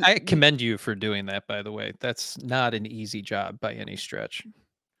 So. And I commend you for doing that, by the way. That's not an easy job by any stretch.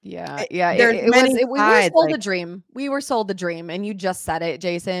 Yeah. We were sold a dream. We were sold a dream. And you just said it,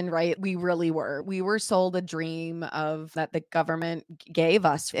 Jason, right? We really were. We were sold a dream of that the government gave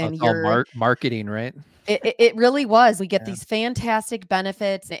us. And all marketing, right? It really was. We get these fantastic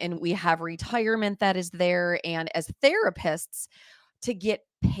benefits and we have retirement that is there. And as therapists, to get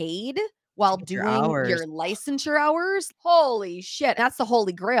paid while doing your licensure hours, holy shit, that's the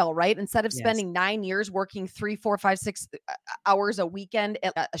holy grail, right? Instead of spending 9 years working 3, 4, 5, 6 hours a weekend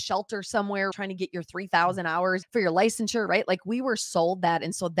at a shelter somewhere, trying to get your 3,000 hours for your licensure, right? Like we were sold that.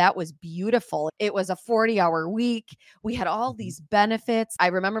 And so that was beautiful. It was a 40-hour week. We had all these benefits. I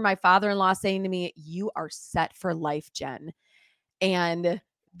remember my father-in-law saying to me, "You are set for life, Jen." And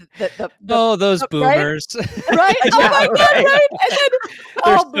those boomers. Right? Oh my God, right? And then,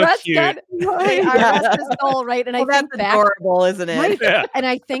 so bless cute. God. Right? Rest his soul, right? And I think that's adorable, isn't it? Right? Yeah. And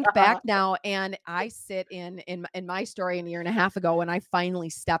I think back now and I sit in my story a year and a half ago when I finally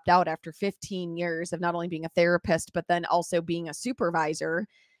stepped out after 15 years of not only being a therapist, but then also being a supervisor.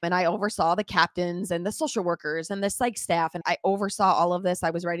 And I oversaw the captains and the social workers and the psych staff. And I oversaw all of this. I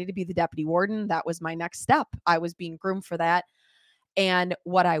was ready to be the deputy warden. That was my next step. I was being groomed for that. And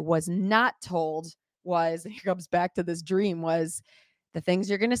what I was not told was, here comes back to this dream, was the things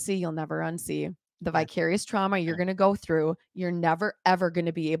you're going to see, you'll never unsee. The vicarious trauma you're going to go through, you're never, ever going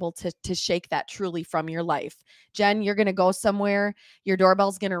to be able to shake that truly from your life. Jen, you're going to go somewhere, your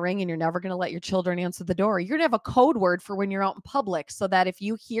doorbell's going to ring and you're never going to let your children answer the door. You're going to have a code word for when you're out in public so that if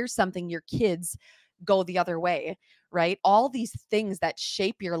you hear something, your kids go the other way, right? All these things that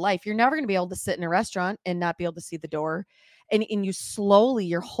shape your life. You're never going to be able to sit in a restaurant and not be able to see the door. And you slowly,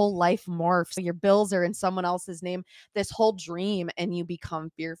 your whole life morphs. Your bills are in someone else's name, this whole dream, and you become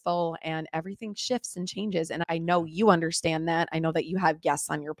fearful and everything shifts and changes. And I know you understand that. I know that you have guests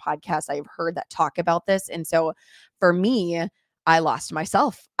on your podcast. I've heard that talk about this. And so for me, I lost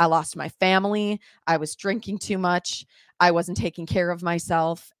myself. I lost my family. I was drinking too much. I wasn't taking care of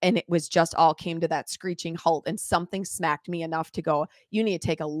myself. And it was just all came to that screeching halt. And something smacked me enough to go, you need to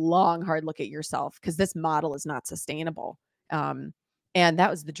take a long, hard look at yourself because this model is not sustainable. And that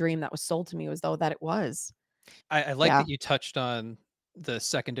was the dream that was sold to me, as though that it was. I like that you touched on the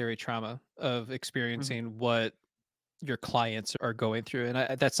secondary trauma of experiencing what your clients are going through.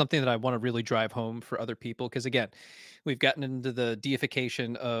 And that's something that I want to really drive home for other people. Because again, we've gotten into the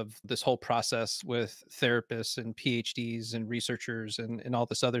deification of this whole process with therapists and PhDs and researchers and all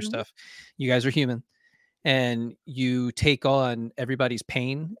this other stuff. You guys are human. And you take on everybody's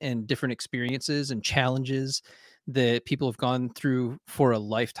pain and different experiences and challenges that people have gone through for a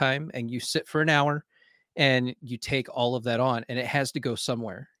lifetime, and you sit for an hour and you take all of that on, and it has to go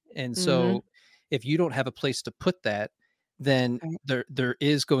somewhere. And so if you don't have a place to put that, then there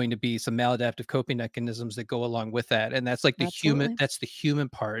is going to be some maladaptive coping mechanisms that go along with that. And that's like the that's the human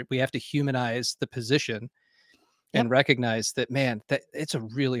part. We have to humanize the position and recognize that, man, that it's a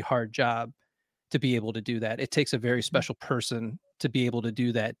really hard job to be able to do that. It takes a very special person to be able to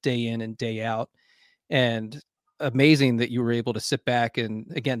do that day in and day out. And amazing that you were able to sit back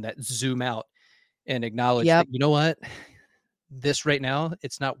and, again, that zoom out and acknowledge that, you know what, this right now,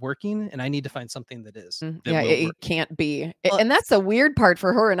 it's not working, and I need to find something that is. It can't be. And that's the weird part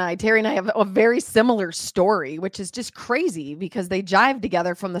for her and I. Terry and I have a very similar story, which is just crazy because they jive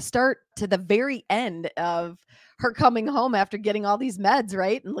together from the start to the very end of her coming home after getting all these meds,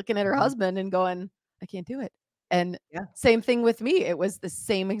 right? And looking at her husband and going, I can't do it. And same thing with me. It was the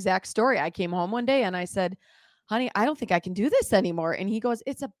same exact story. I came home one day and I said, honey, I don't think I can do this anymore. And he goes,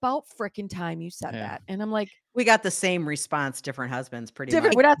 it's about freaking time you said that. And I'm like, we got the same response, different husbands, pretty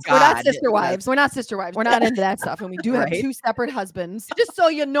much. We're not sister wives. We're not sister wives. We're not into that stuff. And we do have two separate husbands, just so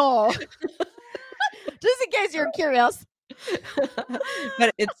you know, just in case you're curious.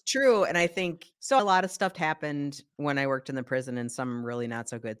 But it's true. And I think so. A lot of stuff happened when I worked in the prison, and some really not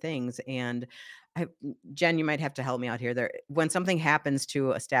so good things. And Jen, you might have to help me out here. When something happens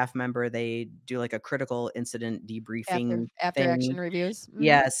to a staff member, they do like a critical incident debriefing after action reviews.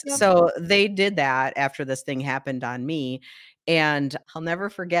 Yes. Yep. So they did that after this thing happened on me. And I'll never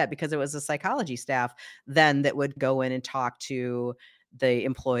forget, because it was a psychology staff then that would go in and talk to the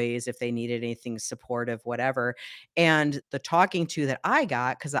employees if they needed anything supportive, whatever. And the talking to that I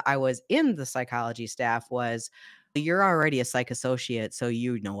got, because I was in the psychology staff, was, you're already a psych associate, so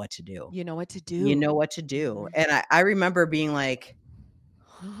you know what to do. You know what to do. You know what to do. And I remember being like,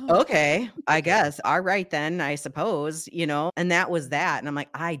 okay, I guess. All right, then, I suppose, and that was that. And I'm like,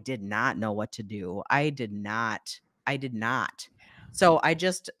 I did not know what to do. I did not. So I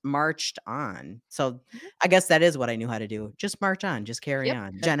just marched on. So I guess that is what I knew how to do. Just march on, just carry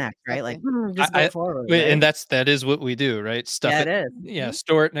on. Gen X, right? Like, just go forward. Right? And that is what we do, right? Stuff it. Is. Yeah.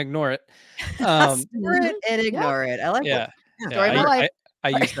 Store it and ignore it. Store it and ignore it. I like that. I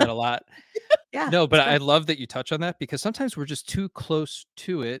use that a lot. No, but I love that you touch on that, because sometimes we're just too close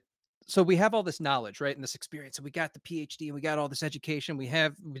to it. So we have all this knowledge, right? And this experience, and we got the PhD and we got all this education. We've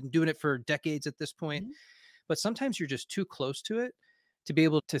been doing it for decades at this point. But sometimes you're just too close to it to be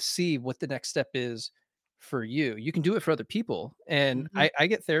able to see what the next step is for you. You can do it for other people. And I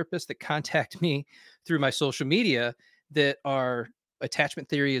get therapists that contact me through my social media that are attachment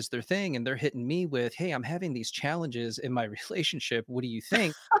theory is their thing. And they're hitting me with, hey, I'm having these challenges in my relationship. What do you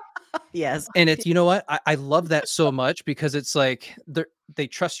think? Yes. And it's, you know what? I love that so much, because it's like they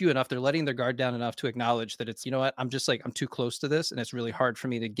trust you enough. They're letting their guard down enough to acknowledge that it's, you know what? I'm too close to this, and it's really hard for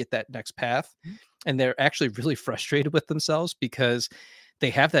me to get that next path. And they're actually really frustrated with themselves because they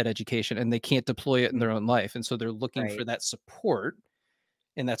have that education and they can't deploy it in their own life. And so they're looking for that support.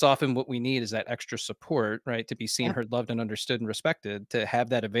 And that's often what we need, is that extra support, right? To be seen, heard, loved, and understood and respected, to have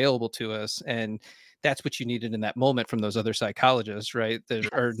that available to us. And that's what you needed in that moment from those other psychologists, right?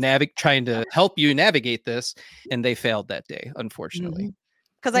 That are trying to help you navigate this. And they failed that day, unfortunately.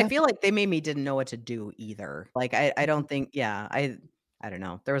 Because I feel like they maybe didn't know what to do either. Like, I don't think, I don't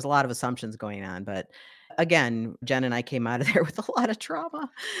know. There was a lot of assumptions going on, but again, Jen and I came out of there with a lot of trauma.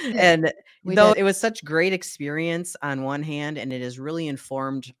 And it was such great experience on one hand, and it has really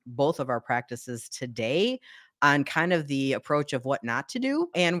informed both of our practices today on kind of the approach of what not to do.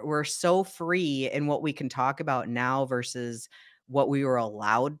 And we're so free in what we can talk about now versus what we were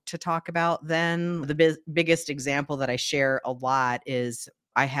allowed to talk about then. The biggest example that I share a lot is,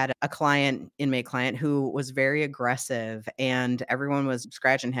 I had a inmate client who was very aggressive, and everyone was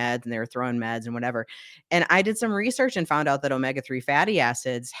scratching heads and they were throwing meds and whatever. And I did some research and found out that omega-3 fatty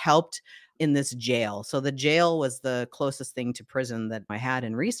acids helped in this jail. So the jail was the closest thing to prison that I had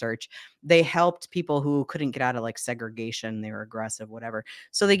in research. They helped people who couldn't get out of like segregation. They were aggressive, whatever.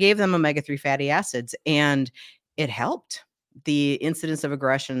 So they gave them omega-3 fatty acids, and it helped. The incidence of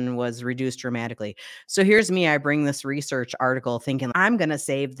aggression was reduced dramatically. So here's me. I bring this research article thinking I'm going to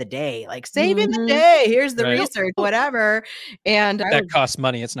save the day, like saving the day. Here's the research, whatever. And that costs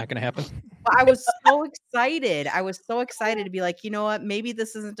money. It's not going to happen. I was so excited. I was so excited to be like, you know what? Maybe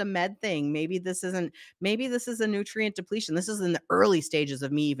this isn't a med thing. Maybe this is a nutrient depletion. This is in the early stages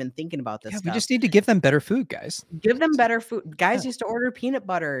of me even thinking about this stuff. We just need to give them better food, guys. Give them better food. Guys used to order peanut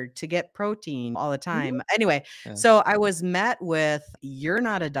butter to get protein all the time. Anyway, so I was met with, you're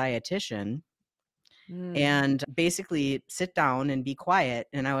not a dietitian, and basically sit down and be quiet.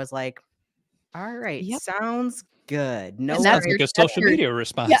 And I was like, all right, sounds good. No, that's like a social media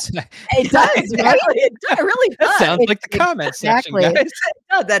response. Yeah, it does, right? It really does. That sounds like the comment section, guys.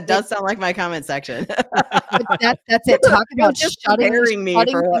 That does sound like my comment section. That's it. Talk about shutting me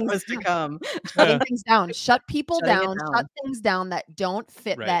for what was to come. Shutting things down. Shut people down. Shut things down that don't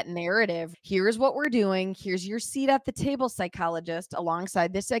fit that narrative. Here's what we're doing. Here's your seat at the table, psychologist,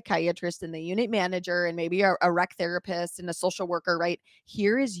 alongside the psychiatrist and the unit manager and maybe a rec therapist and a social worker, right?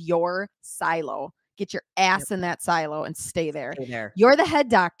 Here is your silo. Get your ass in that silo and stay there. You're the head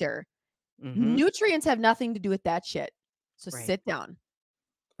doctor. Nutrients have nothing to do with that shit. So sit down.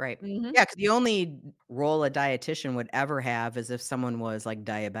 Right. Yeah, because the only role a dietitian would ever have is if someone was like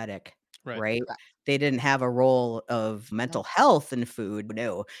diabetic, right? They didn't have a role of mental health in food.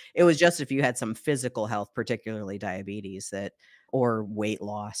 No, it was just if you had some physical health, particularly diabetes, that or weight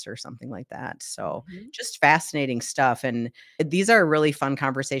loss or something like that. So Mhm. just fascinating stuff. And these are really fun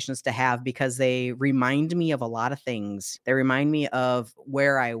conversations to have because they remind me of a lot of things. They remind me of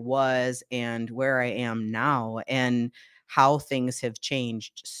where I was and where I am now and how things have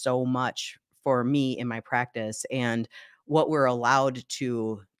changed so much for me in my practice and what we're allowed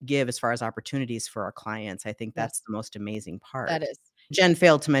to give as far as opportunities for our clients. I think Yes, that's the most amazing that part. is. Jen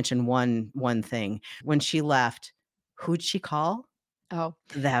failed to mention one thing. When she left, who'd she call? Oh,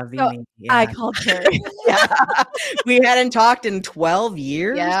 That would be so me. I Yeah. called Terry. Yeah. We hadn't talked in 12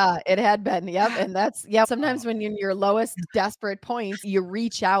 years. Yeah, it had been. Yep. And that's, yeah. Sometimes when you're in your lowest desperate points, you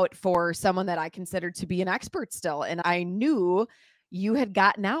reach out for someone that I considered to be an expert still. And I knew you had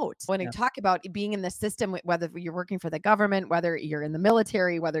gotten out. When I Yeah. talk about being in the system, whether you're working for the government, whether you're in the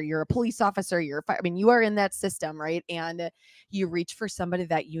military, whether you're a police officer, I mean, you are in that system, right? And you reach for somebody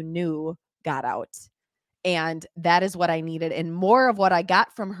that you knew got out. And that is what I needed. And more of what I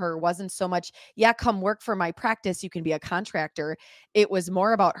got from her wasn't so much, yeah, come work for my practice. You can be a contractor. It was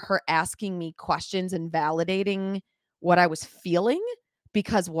more about her asking me questions and validating what I was feeling,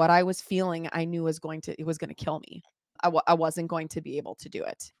 because what I was feeling, I knew it was going to kill me. I wasn't going to be able to do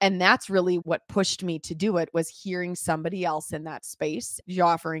it. And that's really what pushed me to do it, was hearing somebody else in that space. You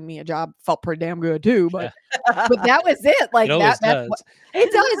offering me a job felt pretty damn good too, Yeah. but that was it. It Like always that's what does.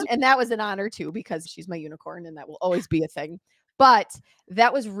 it does. And that was an honor too, because she's my unicorn and that will always be a thing. But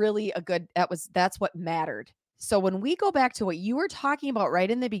that was really that's what mattered. So when we go back to what you were talking about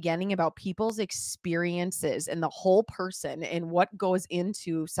right in the beginning about people's experiences and the whole person and what goes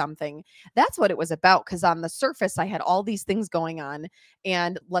into something, that's what it was about. Because on the surface, I had all these things going on,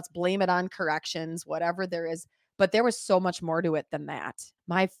 and let's blame it on corrections, whatever there is. But there was so much more to it than that.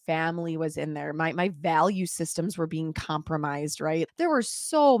 My family was in there. My value systems were being compromised, right? There were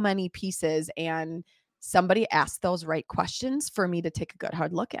so many pieces, and somebody asked those right questions for me to take a good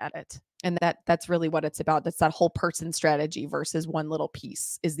hard look at it. And that's really what it's about. That's that whole person strategy versus one little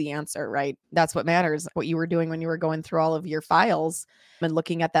piece is the answer, right? That's what matters. What you were doing when you were going through all of your files and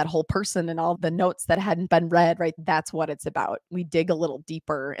looking at that whole person and all the notes that hadn't been read, right? That's what it's about. We dig a little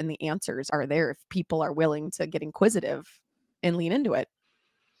deeper and the answers are there if people are willing to get inquisitive and lean into it.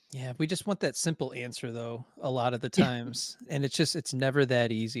 Yeah, we just want that simple answer though, a lot of the times. And it's never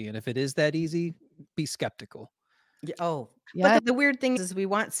that easy. And if it is that easy, be skeptical. Yeah, oh, Yeah. but the weird thing is we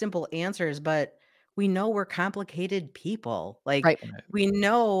want simple answers, but we know we're complicated people. Like, Right. Right. we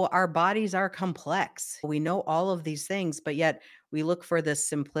know our bodies are complex. We know all of these things, but yet we look for this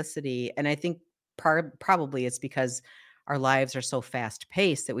simplicity. And I think probably it's because our lives are so fast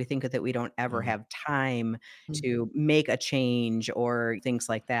paced that we think that we don't ever Mhm. have time Mhm. to make a change or things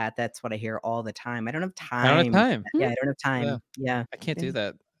like that. That's what I hear all the time. I don't have I don't have time. time. Yeah, I don't have Yeah. time. Yeah. I can't do Yeah.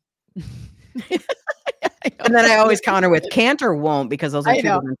 that. I know. And then I always counter with can't or won't because those are I two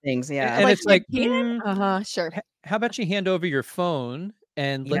know. different things. Yeah. And Like, it's you like, can? Uh-huh, sure. how about you hand over your phone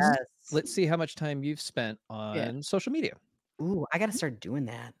and Mhm. Yes. let's see how much time you've spent Yeah. on social media. Ooh, I gotta start doing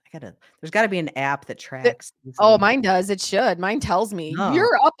that. There's gotta be an app that The tracks these Oh, things. mine does, it should. Mine tells me, No.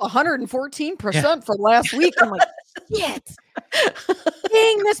 "You're up Yeah, 114% from last week." I'm like, "Shit,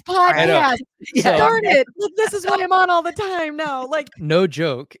 dang this I know. podcast. Yeah, So Darn it. Look, this is why I'm on all the time now." Like, no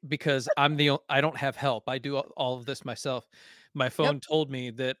joke, because I don't have help. I do all of this myself. My yep. phone told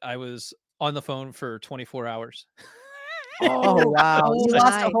me that I was on the phone for 24 hours. Oh, Oh, wow. oh You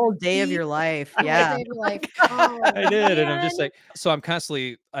lost a my. whole day of See? your life. A whole Yeah. day of your life. Oh, I did, and I'm just man. like, so I'm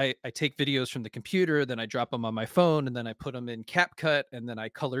constantly I take videos from the computer, then I drop them on my phone, and then I put them in CapCut, and then I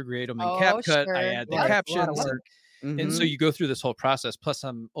color grade them in Oh, CapCut. I sure. add the Yep. A lot of captions, work. and so Mhm. you go through this whole process. Plus,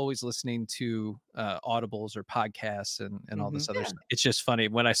 I'm always listening to audibles or podcasts and all Mhm. this other Yeah. stuff. It's just funny.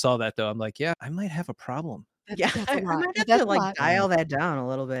 When I saw that though, I'm like, yeah, I might have a problem. Yeah, That's a I lot. might have to, That's a like, lot. Yeah. dial that down a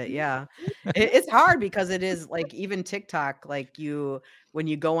little bit, Mhm. yeah. It's hard because it is, like, even TikTok, like, when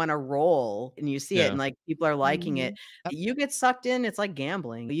you go on a roll and you see it Yeah. and, like, people are liking it, Mhm. Yep. you get sucked in, it's like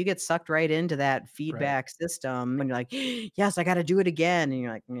gambling. You get sucked right into that Right. feedback system, and you're like, "Yes, I gotta do it again," and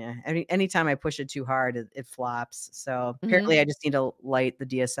you're like, "Yeah." Anytime I push it too hard, it flops, so Mhm. apparently I just need to light the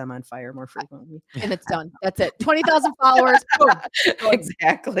DSM on fire more frequently. And it's done. That's it. 20,000 followers. Boom. Done.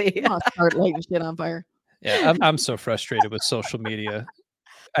 Exactly. I'm gonna start lighting shit on fire. Yeah, I'm so frustrated with social media.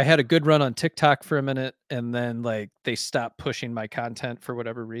 I had a good run on TikTok for a minute, and then like they stopped pushing my content for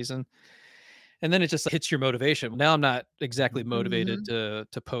whatever reason. And then it just hits your motivation. Now I'm not exactly motivated Mhm.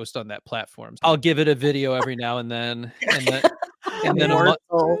 to post on that platform. I'll give it a video every now and then Yeah.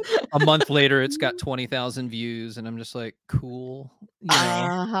 Morsel. a month later it's got 20,000 views and I'm just like, cool.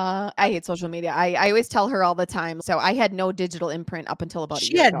 I hate social media. I always tell her all the time. So I had no digital imprint up until about a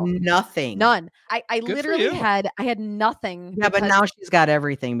She year had ago. nothing. None. I Good for literally you. I had nothing. Yeah, but now she's got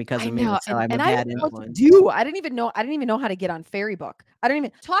everything because I of me. know, So I'm a and I bad didn't know what to influence. do. I didn't even know how to get on Fairybook. I don't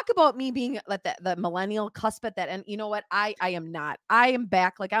even talk about me being like the millennial cusp at that. And you know what? I am not. I am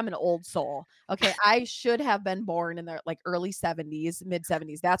back. Like, I'm an old soul. Okay. I should have been born in the like early 70s, mid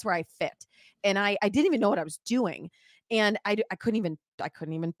 70s. That's where I fit. And I didn't even know what I was doing. And I couldn't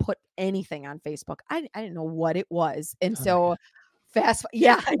even put anything on Facebook. I didn't know what it was. And so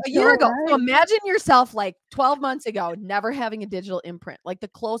yeah, a year ago. So imagine yourself like 12 months ago, never having a digital imprint. Like, the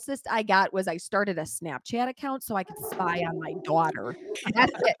closest I got was I started a Snapchat account so I could spy on my daughter.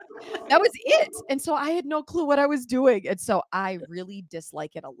 That's it. That was it. And so I had no clue what I was doing. And so I really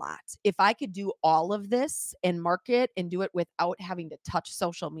dislike it a lot. If I could do all of this and market and do it without having to touch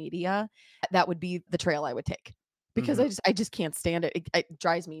social media, that would be the trail I would take. Because I just can't stand it. It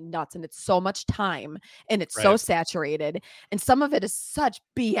drives me nuts, and it's so much time, and it's so saturated, and some of it is such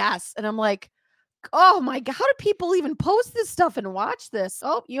BS. And I'm like, oh my God, how do people even post this stuff and watch this?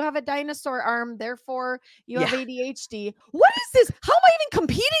 Oh, you have a dinosaur arm, therefore you have ADHD. What is this? How am I even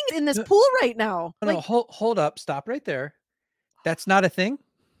competing in this pool right now? No, hold up, stop right there. That's not a thing.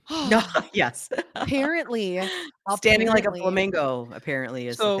 No, yes. Apparently, Standing like a flamingo apparently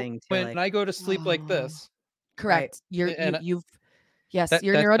is the thing too. When I go to sleep like this, correct. right, You're that's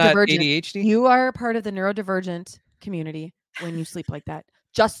neurodivergent. ADHD. You are part of the neurodivergent community when you sleep like that.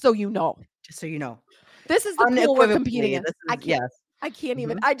 Just so you know. Just so you know. This is the pool we're competing in. I can't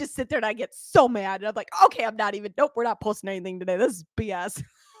even. I just sit there and I get so mad. And I'm like, okay, nope, we're not posting anything today. This is BS.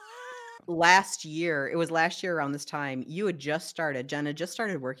 Last year around this time, Jenn had just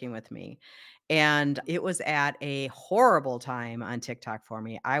started working with me. And it was at a horrible time on TikTok for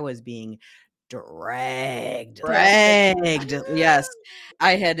me. I was being dragged. Yes.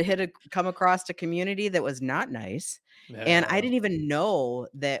 I had come across a community that was not nice. And I didn't even know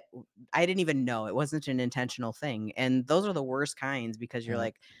it wasn't an intentional thing. And those are the worst kinds, because you're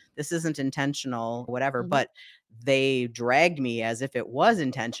like, this isn't intentional, whatever. But they dragged me as if it was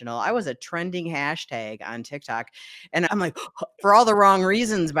intentional. I was a trending hashtag on TikTok. And I'm like, for all the wrong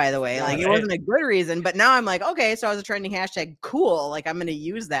reasons, by the way. Like, it wasn't a good reason. But now I'm like, okay, so I was a trending hashtag. Cool. Like, I'm going to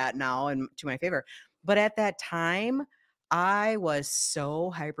use that now and to my favor. But at that time, I was so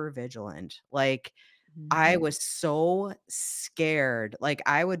hyper vigilant. Like, I was so scared. Like,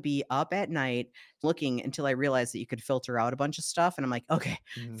 I would be up at night looking until I realized that you could filter out a bunch of stuff. And I'm like, okay,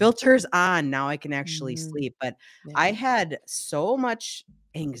 filters on. Now I can actually sleep. But I had so much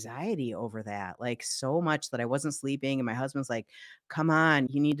anxiety over that, like so much that I wasn't sleeping. And my husband's like, come on,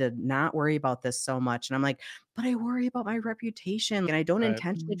 you need to not worry about this so much. And I'm like, but I worry about my reputation, and I don't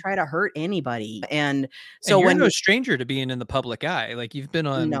intentionally try to hurt anybody. And so you're no stranger to being in the public eye. Like, you've been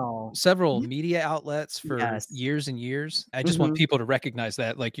on several Mm-hmm. media outlets for years and years. I just want people to recognize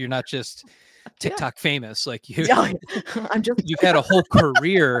that. Like, you're not just TikTok famous. Like, you've had a whole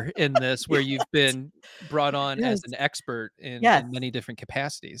career in this where you've been brought on as an expert in many different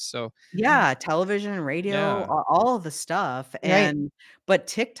capacities. So television and radio, all of the stuff. But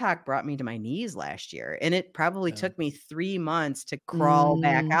TikTok brought me to my knees last year, and it probably took me 3 months to crawl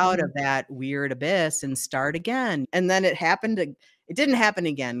back out of that weird abyss and start again. And then it didn't happen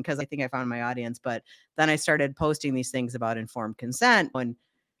again, because I think I found my audience. But then I started posting these things about informed consent, and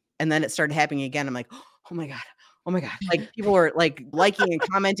then it started happening again. I'm like, oh my God. Oh my God. Like, people were like liking and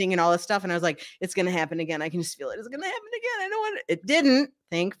commenting and all this stuff. And I was like, it's going to happen again. I can just feel it. It's going to happen again. I don't want it. It didn't,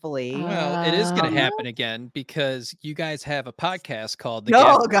 thankfully. Well, it is going to happen again, because you guys have a podcast called the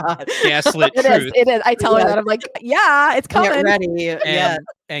Gaslit Truth. It is. I tell her that. I'm like, yeah, it's coming. Get ready.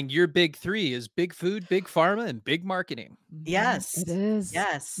 And your big three is big food, big pharma, and big marketing. Yes. It is.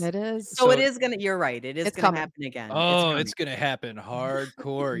 Yes. It is. So it is going to, you're right. It is going to happen again. Oh, it's going to happen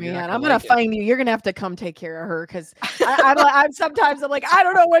hardcore. Man, I'm going to find you. You're going to have to come take care of her, because I'm sometimes I'm like, I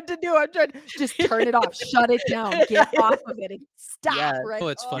don't know what to do. I'm trying to just turn it off, shut it down, get off of it, and stop. Right.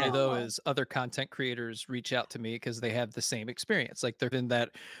 What's funny though is other content creators reach out to me because they have the same experience. Like, they're in that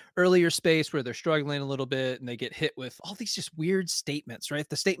earlier space where they're struggling a little bit, and they get hit with all these just weird statements, right?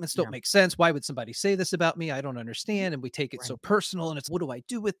 The statements don't make sense. Why would somebody say this about me? I don't understand. And we take it so personal, and it's, what do I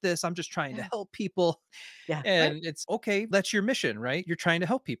do with this? I'm just trying to help people. And it's okay. That's your mission, right? You're trying to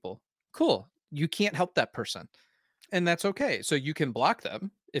help people. Cool. You can't help that person, and that's okay. So you can block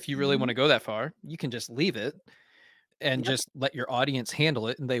them. If you really want to go that far, you can just leave it and just let your audience handle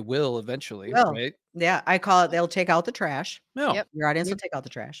it, and they will eventually, right? Yeah, I call it, they'll take out the trash. No. Yep. Your audience will take out the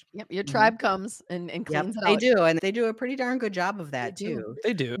trash. Yep. Your Mhm. tribe comes and Yep, cleans it they out. do, and they do a pretty darn good job of that They do. too.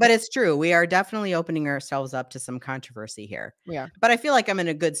 They do. But it's true. We are definitely opening ourselves up to some controversy here. We are. But I feel like I'm in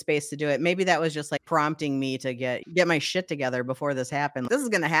a good space to do it. Maybe that was just like prompting me to get my shit together before this happened. This is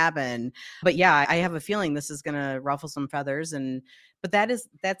going to happen. But yeah, I have a feeling this is going to ruffle some feathers, but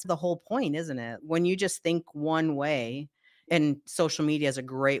that's the whole point, isn't it? When you just think one way. And social media is a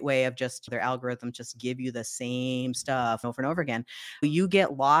great way of just their algorithms just give you the same stuff over and over again. You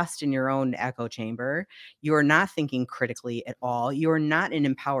get lost in your own echo chamber. You are not thinking critically at all. You are not an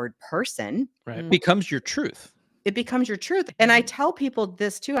empowered person. Right. Becomes your truth. It becomes your truth. And I tell people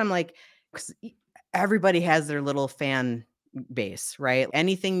this too. I'm like, 'cause everybody has their little fan base, right?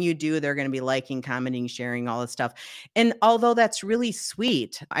 Anything you do, they're going to be liking, commenting, sharing, all this stuff. And although that's really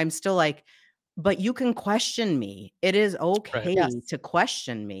sweet, I'm still like, but you can question me. It is okay Yes. to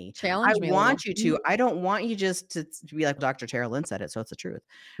question me. Challenge me I a want little. you to. I don't want you just to be like Dr. Teralyn said it, so it's the truth.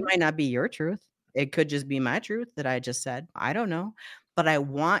 It might not be your truth. It could just be my truth that I just said. I don't know. But I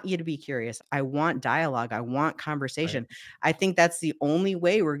want you to be curious. I want dialogue. I want conversation. Right. I think that's the only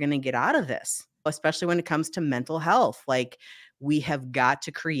way we're going to get out of this, especially when it comes to mental health. Like, we have got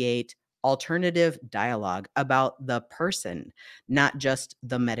to create alternative dialogue about the person, not just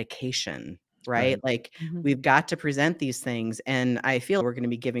the medication. Right? Like, we've got to present these things. And I feel we're going to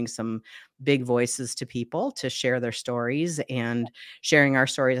be giving some big voices to people to share their stories and sharing our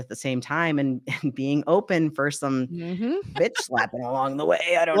stories at the same time, and being open for some bitch slapping along the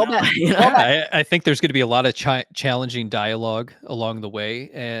way. I don't know. Yeah, I think there's going to be a lot of challenging dialogue along the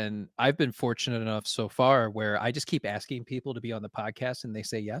way. And I've been fortunate enough so far where I just keep asking people to be on the podcast and they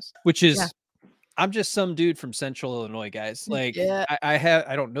say yes, which is I'm just some dude from Central Illinois, guys. Like,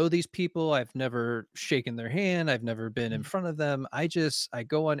 I don't know these people. I've never shaken their hand. I've never been in front of them. I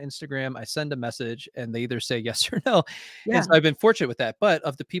go on Instagram, I send a message, and they either say yes or no. Yeah. And so I've been fortunate with that. But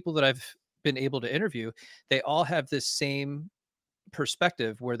of the people that I've been able to interview, they all have this same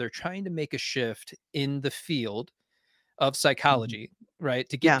perspective where they're trying to make a shift in the field of psychology, right?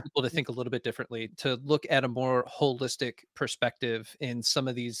 To get people to think a little bit differently, to look at a more holistic perspective in some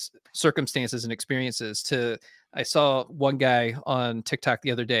of these circumstances and experiences. I saw one guy on TikTok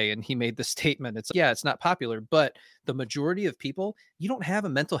the other day, and he made the statement. It's not popular, but the majority of people, you don't have a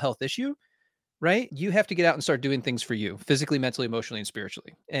mental health issue, right? You have to get out and start doing things for you, physically, mentally, emotionally, and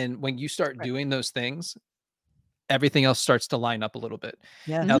spiritually. And when you start doing those things, everything else starts to line up a little bit.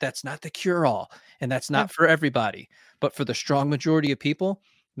 Yeah. Now, that's not the cure all, and that's not for everybody, but for the strong majority of people,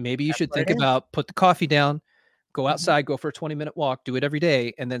 maybe you should think about put the coffee down, go outside, go for a 20-minute walk, do it every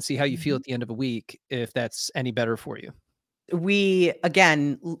day, and then see how you feel at the end of a week, if that's any better for you. We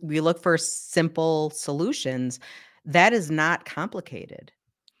look for simple solutions. That is not complicated.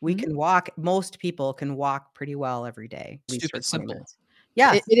 We can walk. Most people can walk pretty well every day. Stupid simple.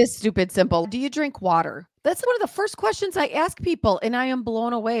 Yeah, it is stupid simple. Do you drink water? That's one of the first questions I ask people, and I am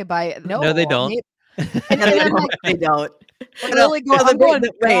blown away by no, they don't. They don't. Really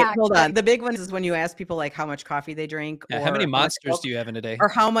hold on. The big one is when you ask people like how much coffee they drink, or how many monsters do you have in a day, or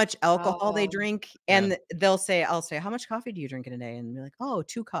how much alcohol they drink, and I'll say, how much coffee do you drink in a day? And they're like, oh,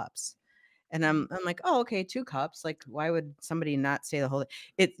 2 cups. And I'm like, oh, okay, 2 cups. Like, why would somebody not say the whole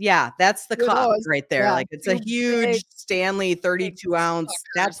thing? That's the cup right there. Yeah, like, it's a huge Stanley 32 ounce.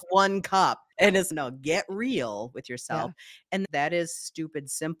 That's 1 cup. And it's get real with yourself. Yeah. And that is stupid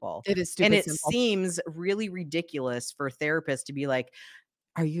simple. It is stupid and it simple. Seems really ridiculous for therapists to be like,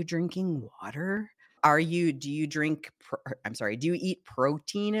 are you drinking water? Do you eat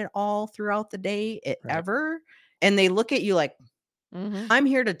protein at all throughout the day ever? And they look at you like, I'm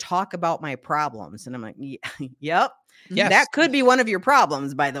here to talk about my problems. And I'm like, yep. Yes. That could be one of your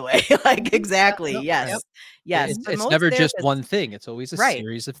problems, by the way. Like, exactly. Yes. Yes. It's never just one thing. It's always a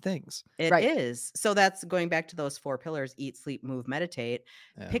series of things. It is. So that's going back to those 4 pillars: eat, sleep, move, meditate.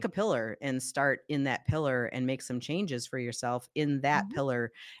 Pick a pillar and start in that pillar and make some changes for yourself in that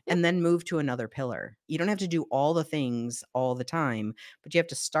pillar, and then move to another pillar. You don't have to do all the things all the time, but you have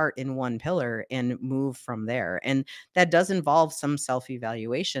to start in one pillar and move from there. And that does involve some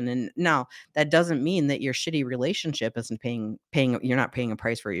self-evaluation. And now that doesn't mean that your shitty relationship isn't you're not paying a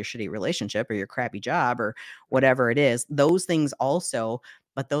price for your shitty relationship or your crappy job or whatever it is. Those things also,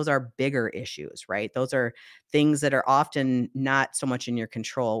 but those are bigger issues, right? Those are things that are often not so much in your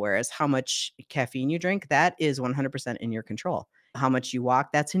control. Whereas how much caffeine you drink, that is 100% in your control. How much you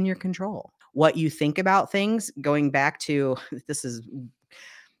walk, that's in your control. What you think about things, going back to,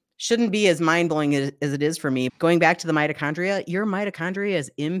 shouldn't be as mind-blowing as it is for me. Going back to the mitochondria, your mitochondria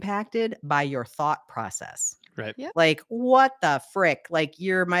is impacted by your thought process. Right. Yep. Like, what the frick? Like,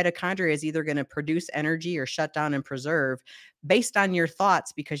 your mitochondria is either going to produce energy or shut down and preserve based on your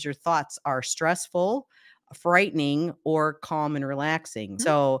thoughts, because your thoughts are stressful, frightening, or calm and relaxing.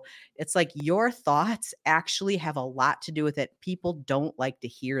 So it's like your thoughts actually have a lot to do with it. People don't like to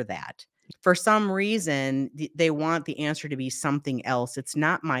hear that. For some reason, they want the answer to be something else. It's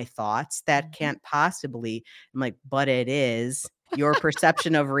not my thoughts. That can't possibly. I'm like, but it is. Your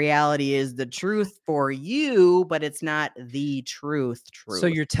perception of reality is the truth for you, but it's not the truth. So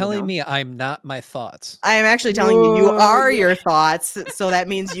you're You telling know? me I'm not my thoughts. I am actually telling you, you Whoa, are yeah. your thoughts. So that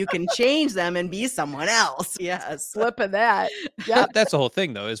means you can change them and be someone else. Yes. Flip of that. Yeah. That's the whole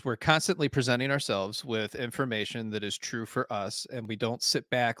thing, though, is we're constantly presenting ourselves with information that is true for us, and we don't sit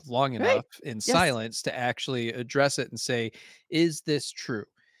back long Right. enough in Yes. silence to actually address it and say, is this true?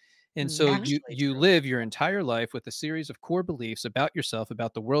 And so you Actually you true. live your entire life with a series of core beliefs about yourself,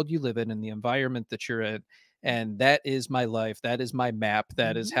 about the world you live in and the environment that you're in. And that is my life. That is my map.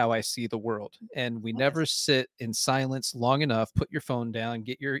 That is how I see the world. And we never sit in silence long enough. Put your phone down,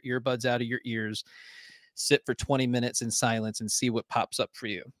 get your earbuds out of your ears, sit for 20 minutes in silence and see what pops up for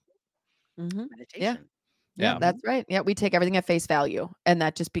you. Yeah. Meditation. Yeah, Yeah. that's right. Yeah, we take everything at face value, and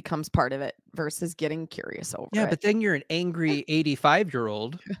that just becomes part of it versus getting curious over Yeah, it. but then you're an angry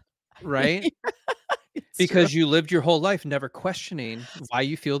 85-year-old, right? It's Because true. you lived your whole life never questioning why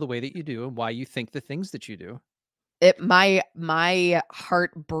you feel the way that you do and why you think the things that you do. My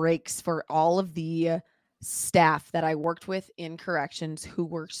heart breaks for all of the staff that I worked with in corrections who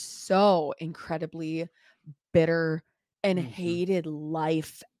were so incredibly bitter and hated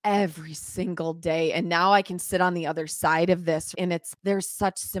life every single day. And now I can sit on the other side of this, and there's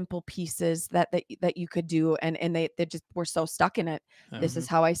such simple pieces that you could do, and they just were so stuck in it. This is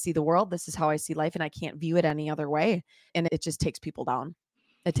how I see the world, this is how I see life, and I can't view it any other way. And it just takes people down.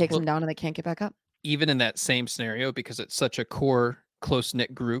 It takes Well, them down and they can't get back up. even in that same scenario, because it's such a core,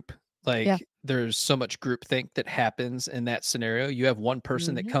 close-knit group, Yeah. like there's so much groupthink that happens in that scenario. You have one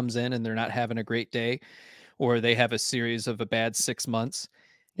person that comes in and they're not having a great day, or they have a series of a bad 6 months,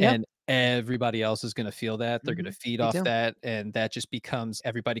 Yep. and everybody else is gonna feel that. They're gonna feed They off do. that, and that just becomes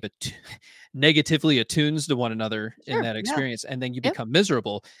everybody negatively attunes to one another in Sure. that Yeah. experience, and then you Yep. become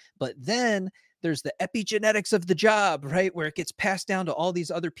miserable. But then there's the epigenetics of the job, right? Where it gets passed down to all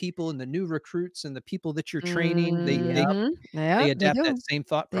these other people and the new recruits and the people that you're training. They Yep, they adapt that do. same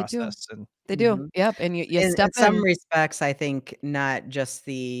thought They do. process, and They do. Yep. And you In step some in. respects, I think not just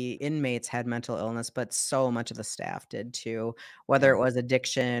the inmates had mental illness, but so much of the staff did too, whether it was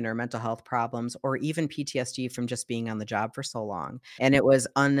addiction or mental health problems or even PTSD from just being on the job for so long. And it was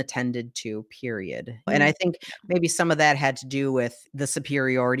unattended to, period. And I think maybe some of that had to do with the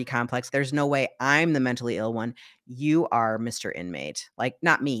superiority complex. There's no way I'm the mentally ill one. You are Mr. Inmate, like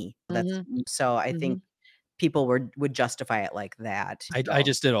not me. So I think people would justify it like that. I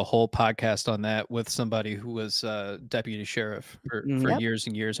just did a whole podcast on that with somebody who was deputy sheriff for Yep. years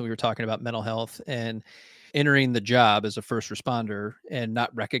and years, and we were talking about mental health and entering the job as a first responder and not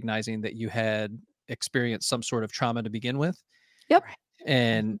recognizing that you had experienced some sort of trauma to begin with. Yep.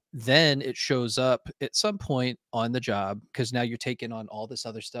 And then it shows up at some point on the job because now you're taking on all this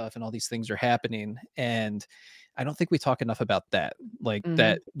other stuff and all these things are happening. And I don't think we talk enough about that. Like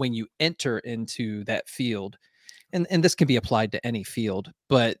that when you enter into that field, and this can be applied to any field,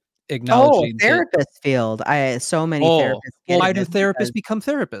 but acknowledging that, Therapist field. So many oh, therapists well, get why do this therapists become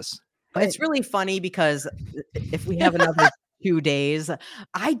therapists? it's really funny because if we have another 2 days,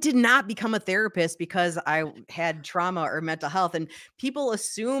 I did not become a therapist because I had trauma or mental health, and people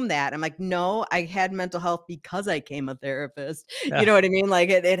assume that. I'm like, "No, I had mental health because I became a therapist." You know what I mean? Like,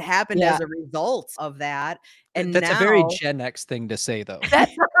 it happened Yeah. as a result of that, and That's a very now Gen X thing to say, though.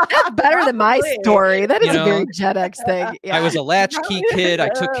 That's better than my Probably. story. That is You a very know, Gen X thing. Yeah. I was a latchkey kid. I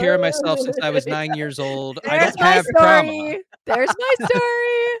took care of myself since I was 9 years old. I There's don't my have trauma. story. There's my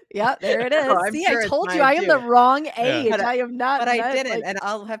story. Yeah, there it is. I'm See, sure I it's told you mine I am the too. wrong age. But I am not. But I meant, didn't, like, and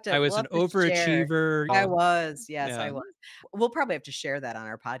I'll have to I was we'll an have to share. overachiever. I was, yes, I Yeah. was. We'll probably have to share that on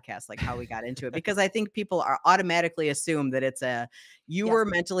our podcast, like how we got into it, because I think people are automatically assume that it's you Yes. were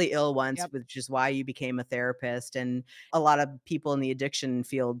mentally ill once, Yep. which is why you became a therapist. And a lot of people in the addiction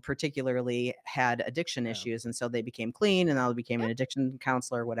field particularly had addiction issues. And so they became clean and now they became an addiction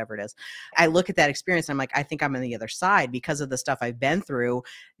counselor, whatever it is. I look at that experience and I'm like, I think I'm on the other side because of the stuff I've been through.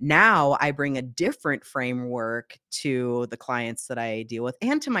 Now I bring a different framework to the clients that I deal with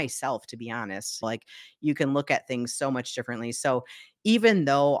and to myself, to be honest. Like, you can look at things so much differently. So even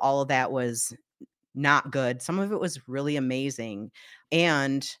though all of that was not good. Some of it was really amazing.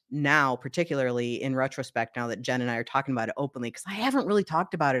 And now, particularly in retrospect, now that Jen and I are talking about it openly, because I haven't really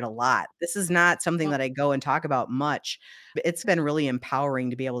talked about it a lot. This is not something that I go and talk about much. But it's been really empowering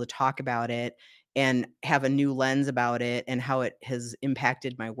to be able to talk about it and have a new lens about it and how it has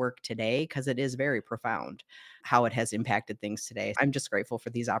impacted my work today, because it is very profound how it has impacted things today. I'm just grateful for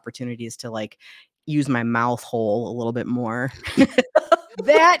these opportunities to like use my mouth hole a little bit more.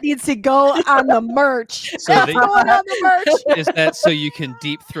 That needs to go on the merch. So That's going on the merch. is that so you can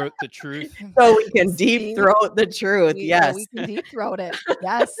deep throat the truth? So we can deep throat the truth. Yes. We can deep throat it.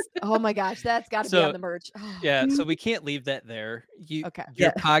 Yes. Oh my gosh, that's got to be on the merch. Yeah, so we can't leave that there. Okay.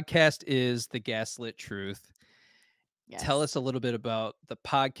 Your podcast is the Gaslit Truth. Yes. Tell us a little bit about the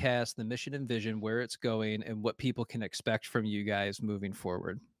podcast, the mission and vision, where it's going, and what people can expect from you guys moving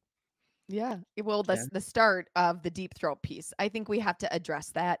forward. Yeah. Well, the start of the deep throat piece, I think we have to address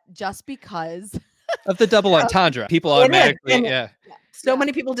that just because of the double entendre. People automatically, So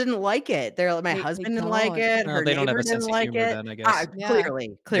many people didn't like it. They're like, my husband didn't like it. Her they don't have neighbor a sense didn't of like humor it. then, I guess.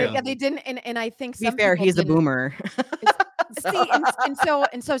 Clearly. Yeah, they didn't. And I think to be fair, he's a boomer. See, and so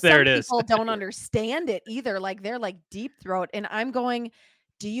some There it is. people don't understand it either. Like they're like deep throat, and I'm going,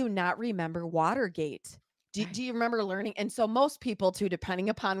 do you not remember Watergate? Do you remember learning? And so most people too, depending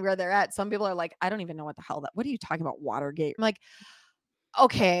upon where they're at, some people are like, I don't even know what the hell what are you talking about, Watergate? I'm like,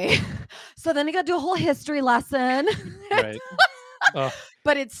 okay. So then you got to do a whole history lesson. Right.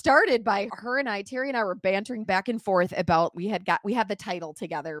 But it started by her and I, Terry and I were bantering back and forth about, we had the title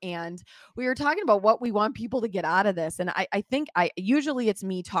together and we were talking about what we want people to get out of this. And I think usually it's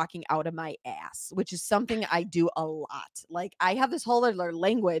me talking out of my ass, which is something I do a lot. Like I have this whole other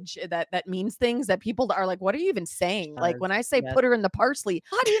language that means things that people are like, what are you even saying? Like when I say put her in the parsley,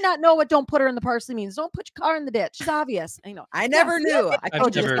 how do you not know what don't put her in the parsley means? Don't put your car in the ditch. It's obvious. I know. I never knew. I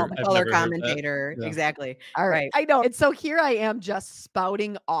told you never, the color commentator. Yeah. Exactly. All right. I know. And so here I am just spouting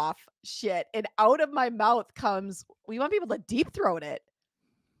off shit, and out of my mouth comes, we want people to deep throat it.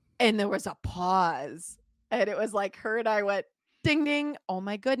 And there was a pause, and it was like her and I went ding ding, oh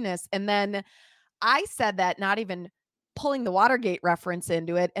my goodness. And then I said that, not even pulling the Watergate reference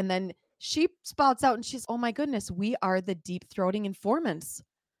into it, and then she spouts out and she's, oh my goodness, we are the deep throating informants,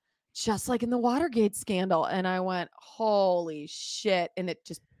 just like in the Watergate scandal. And I went, holy shit. And it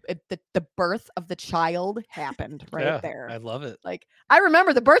just the birth of the child happened there. I love it. Like I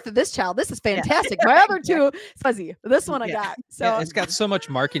remember the birth of this child. This is fantastic. My other two fuzzy. This one I got. So it's got so much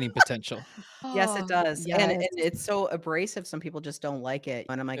marketing potential. Yes, it does. Yes. And it's so abrasive. Some people just don't like it.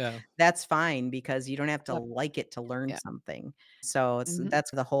 And I'm like, that's fine, because you don't have to like it to learn something. So that's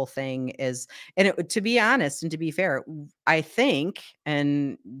the whole thing is. And to be honest and to be fair, I think,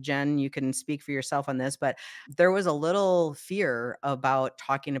 and Jen, you can speak for yourself on this, but there was a little fear about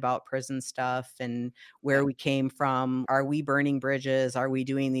talking about prison stuff and where we came from. Are we burning bridges? Are we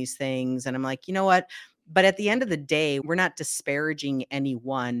doing these things? And I'm like, you know what? But at the end of the day, we're not disparaging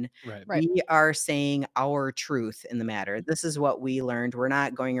anyone. Right. We are saying our truth in the matter. This is what we learned. We're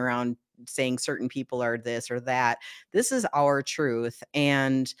not going around saying certain people are this or that. This is our truth,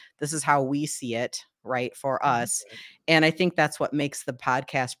 and this is how we see it, right, for us. Right. And I think that's what makes the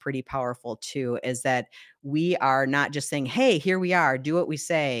podcast pretty powerful too, is that we are not just saying, hey, here we are, do what we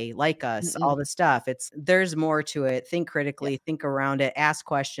say, like us, all this stuff. There's more to it. Think critically, think around it, ask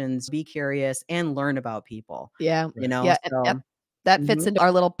questions, be curious, and learn about people. Yeah. You know, yeah. That fits into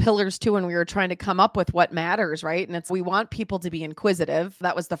our little pillars too when we were trying to come up with what matters, right? And we want people to be inquisitive.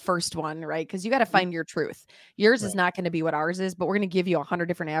 That was the first one, right? Because you got to find your truth. Yours is not going to be what ours is, but we're going to give you 100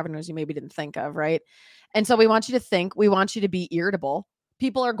 different avenues you maybe didn't think of, right? And so we want you to think. We want you to be irritable.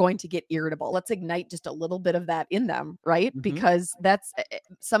 People are going to get irritable. Let's ignite just a little bit of that in them, right? Because that's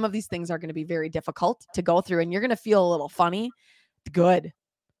some of these things are going to be very difficult to go through, and you're going to feel a little funny. Good.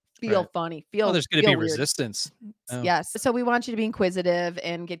 Feel funny. There's going to be weird. Resistance. Yes. So we want you to be inquisitive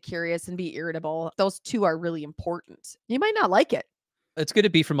and get curious and be irritable. Those two are really important. You might not like it. It's going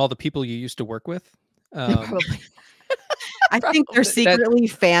to be from all the people you used to work with. Probably. I think they're secretly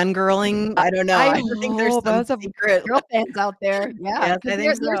fangirling. I don't know. I think there's some secret girl fans out there. Yeah. Yes, I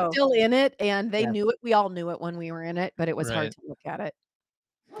think they're still in it, and they knew it. We all knew it when we were in it, but it was hard to look at it.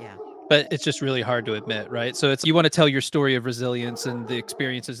 Yeah. But it's just really hard to admit, right? So you want to tell your story of resilience and the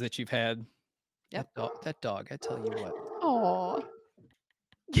experiences that you've had. Yep. That dog, I tell you what. Oh.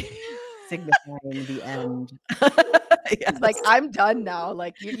 Signifying the end. Like, I'm done now.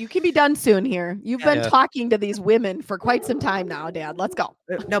 Like, you can be done soon here. You've been talking to these women for quite some time now, Dad. Let's go.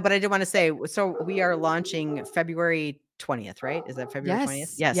 No, but I did want to say, so we are launching February 20th, right? Is that February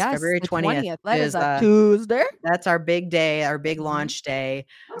 20th? Yes. Yes, February The 20th. That is is a Tuesday. That's our big day, our big Mhm. launch day.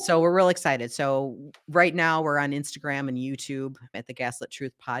 So we're real excited. So right now we're on Instagram and YouTube at the Gaslit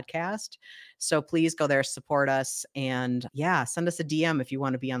Truth podcast. So please go there, support us, and yeah, send us a DM if you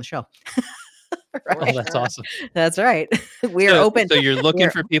want to be on the show. Oh, that's awesome. That's right. We are open. So you're looking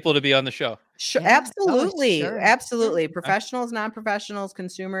We're- for people to be on the show. Sure, Yeah. absolutely. Sure. Absolutely. Professionals, non-professionals,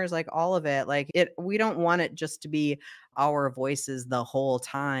 consumers, like all of it. Like we don't want it just to be our voices the whole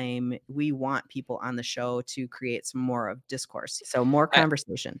time. We want people on the show to create some more of discourse. So more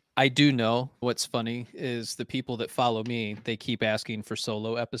conversation. I do know what's funny is the people that follow me, they keep asking for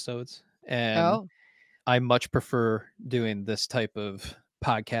solo episodes. And I much prefer doing this type of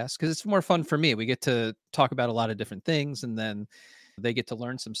podcast because it's more fun for me. We get to talk about a lot of different things, and then they get to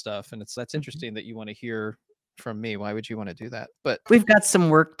learn some stuff. And that's interesting that you want to hear from me. Why would you want to do that? But we've got some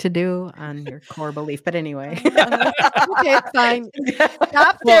work to do on your core belief. But anyway. Okay, fine.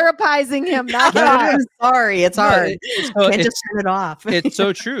 Stop therapizing him. Not I'm sorry. It's hard. Can't just turn it off. It's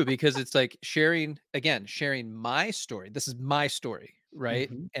so true because it's like sharing my story. This is my story,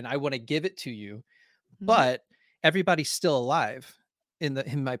 right? And I want to give it to you, but everybody's still alive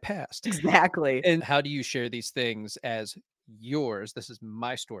in my past. Exactly. And how do you share these things as yours? This is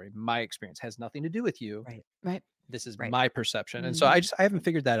my story, my experience, has nothing to do with you. Right. This is my perception. And so I haven't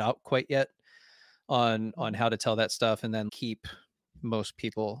figured that out quite yet on how to tell that stuff and then keep most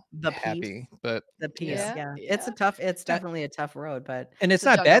people happy. But the piece, it's definitely a tough road, and it's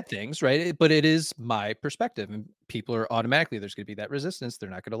not bad things, right? But it is my perspective, and people are automatically, there's going to be that resistance. They're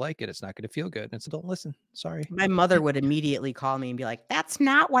not going to like it. It's not going to feel good. And so don't listen. Sorry. My mother would immediately call me and be like, "That's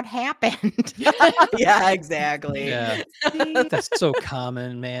not what happened." Yeah, exactly. Yeah, that's so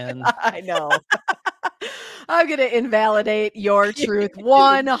common, man. I know. I'm going to invalidate your truth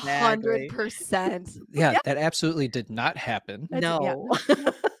 100%. Yeah, that absolutely did not happen. No.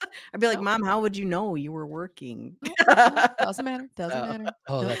 I'd be like, "Mom, how would you know you were working?" Doesn't matter.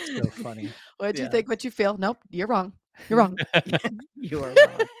 Oh, that's so funny. What'd you think? What you feel? Nope, you're wrong. You're wrong. You are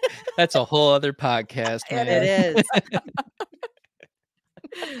wrong. That's a whole other podcast, man. It is.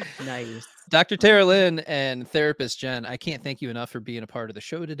 Nice. Dr. Teralyn and Therapist Jenn, I can't thank you enough for being a part of the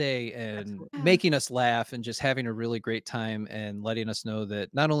show today and making us laugh and just having a really great time and letting us know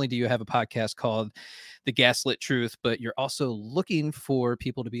that not only do you have a podcast called The Gaslit Truth, but you're also looking for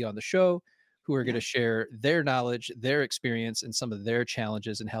people to be on the show who are going to share their knowledge, their experience, and some of their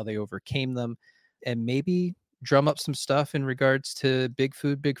challenges and how they overcame them, and maybe drum up some stuff in regards to big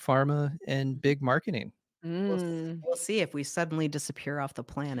food, big pharma, and big marketing. We'll see if we suddenly disappear off the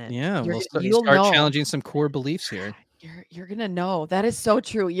planet. Yeah, we'll start know. challenging some core beliefs here. You're gonna know. That is so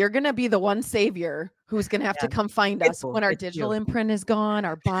true. You're gonna be the one savior who's gonna have to come find us when our digital imprint is gone,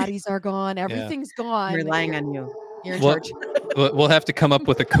 our bodies are gone, everything's gone. I'm relying on you. You're in charge. We'll have to come up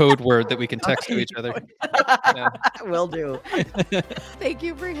with a code word that we can text to each other. Will do. Thank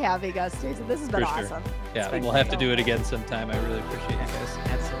you for having us, Jason. This has been awesome. Yeah, we'll have to do it again sometime. I really appreciate it.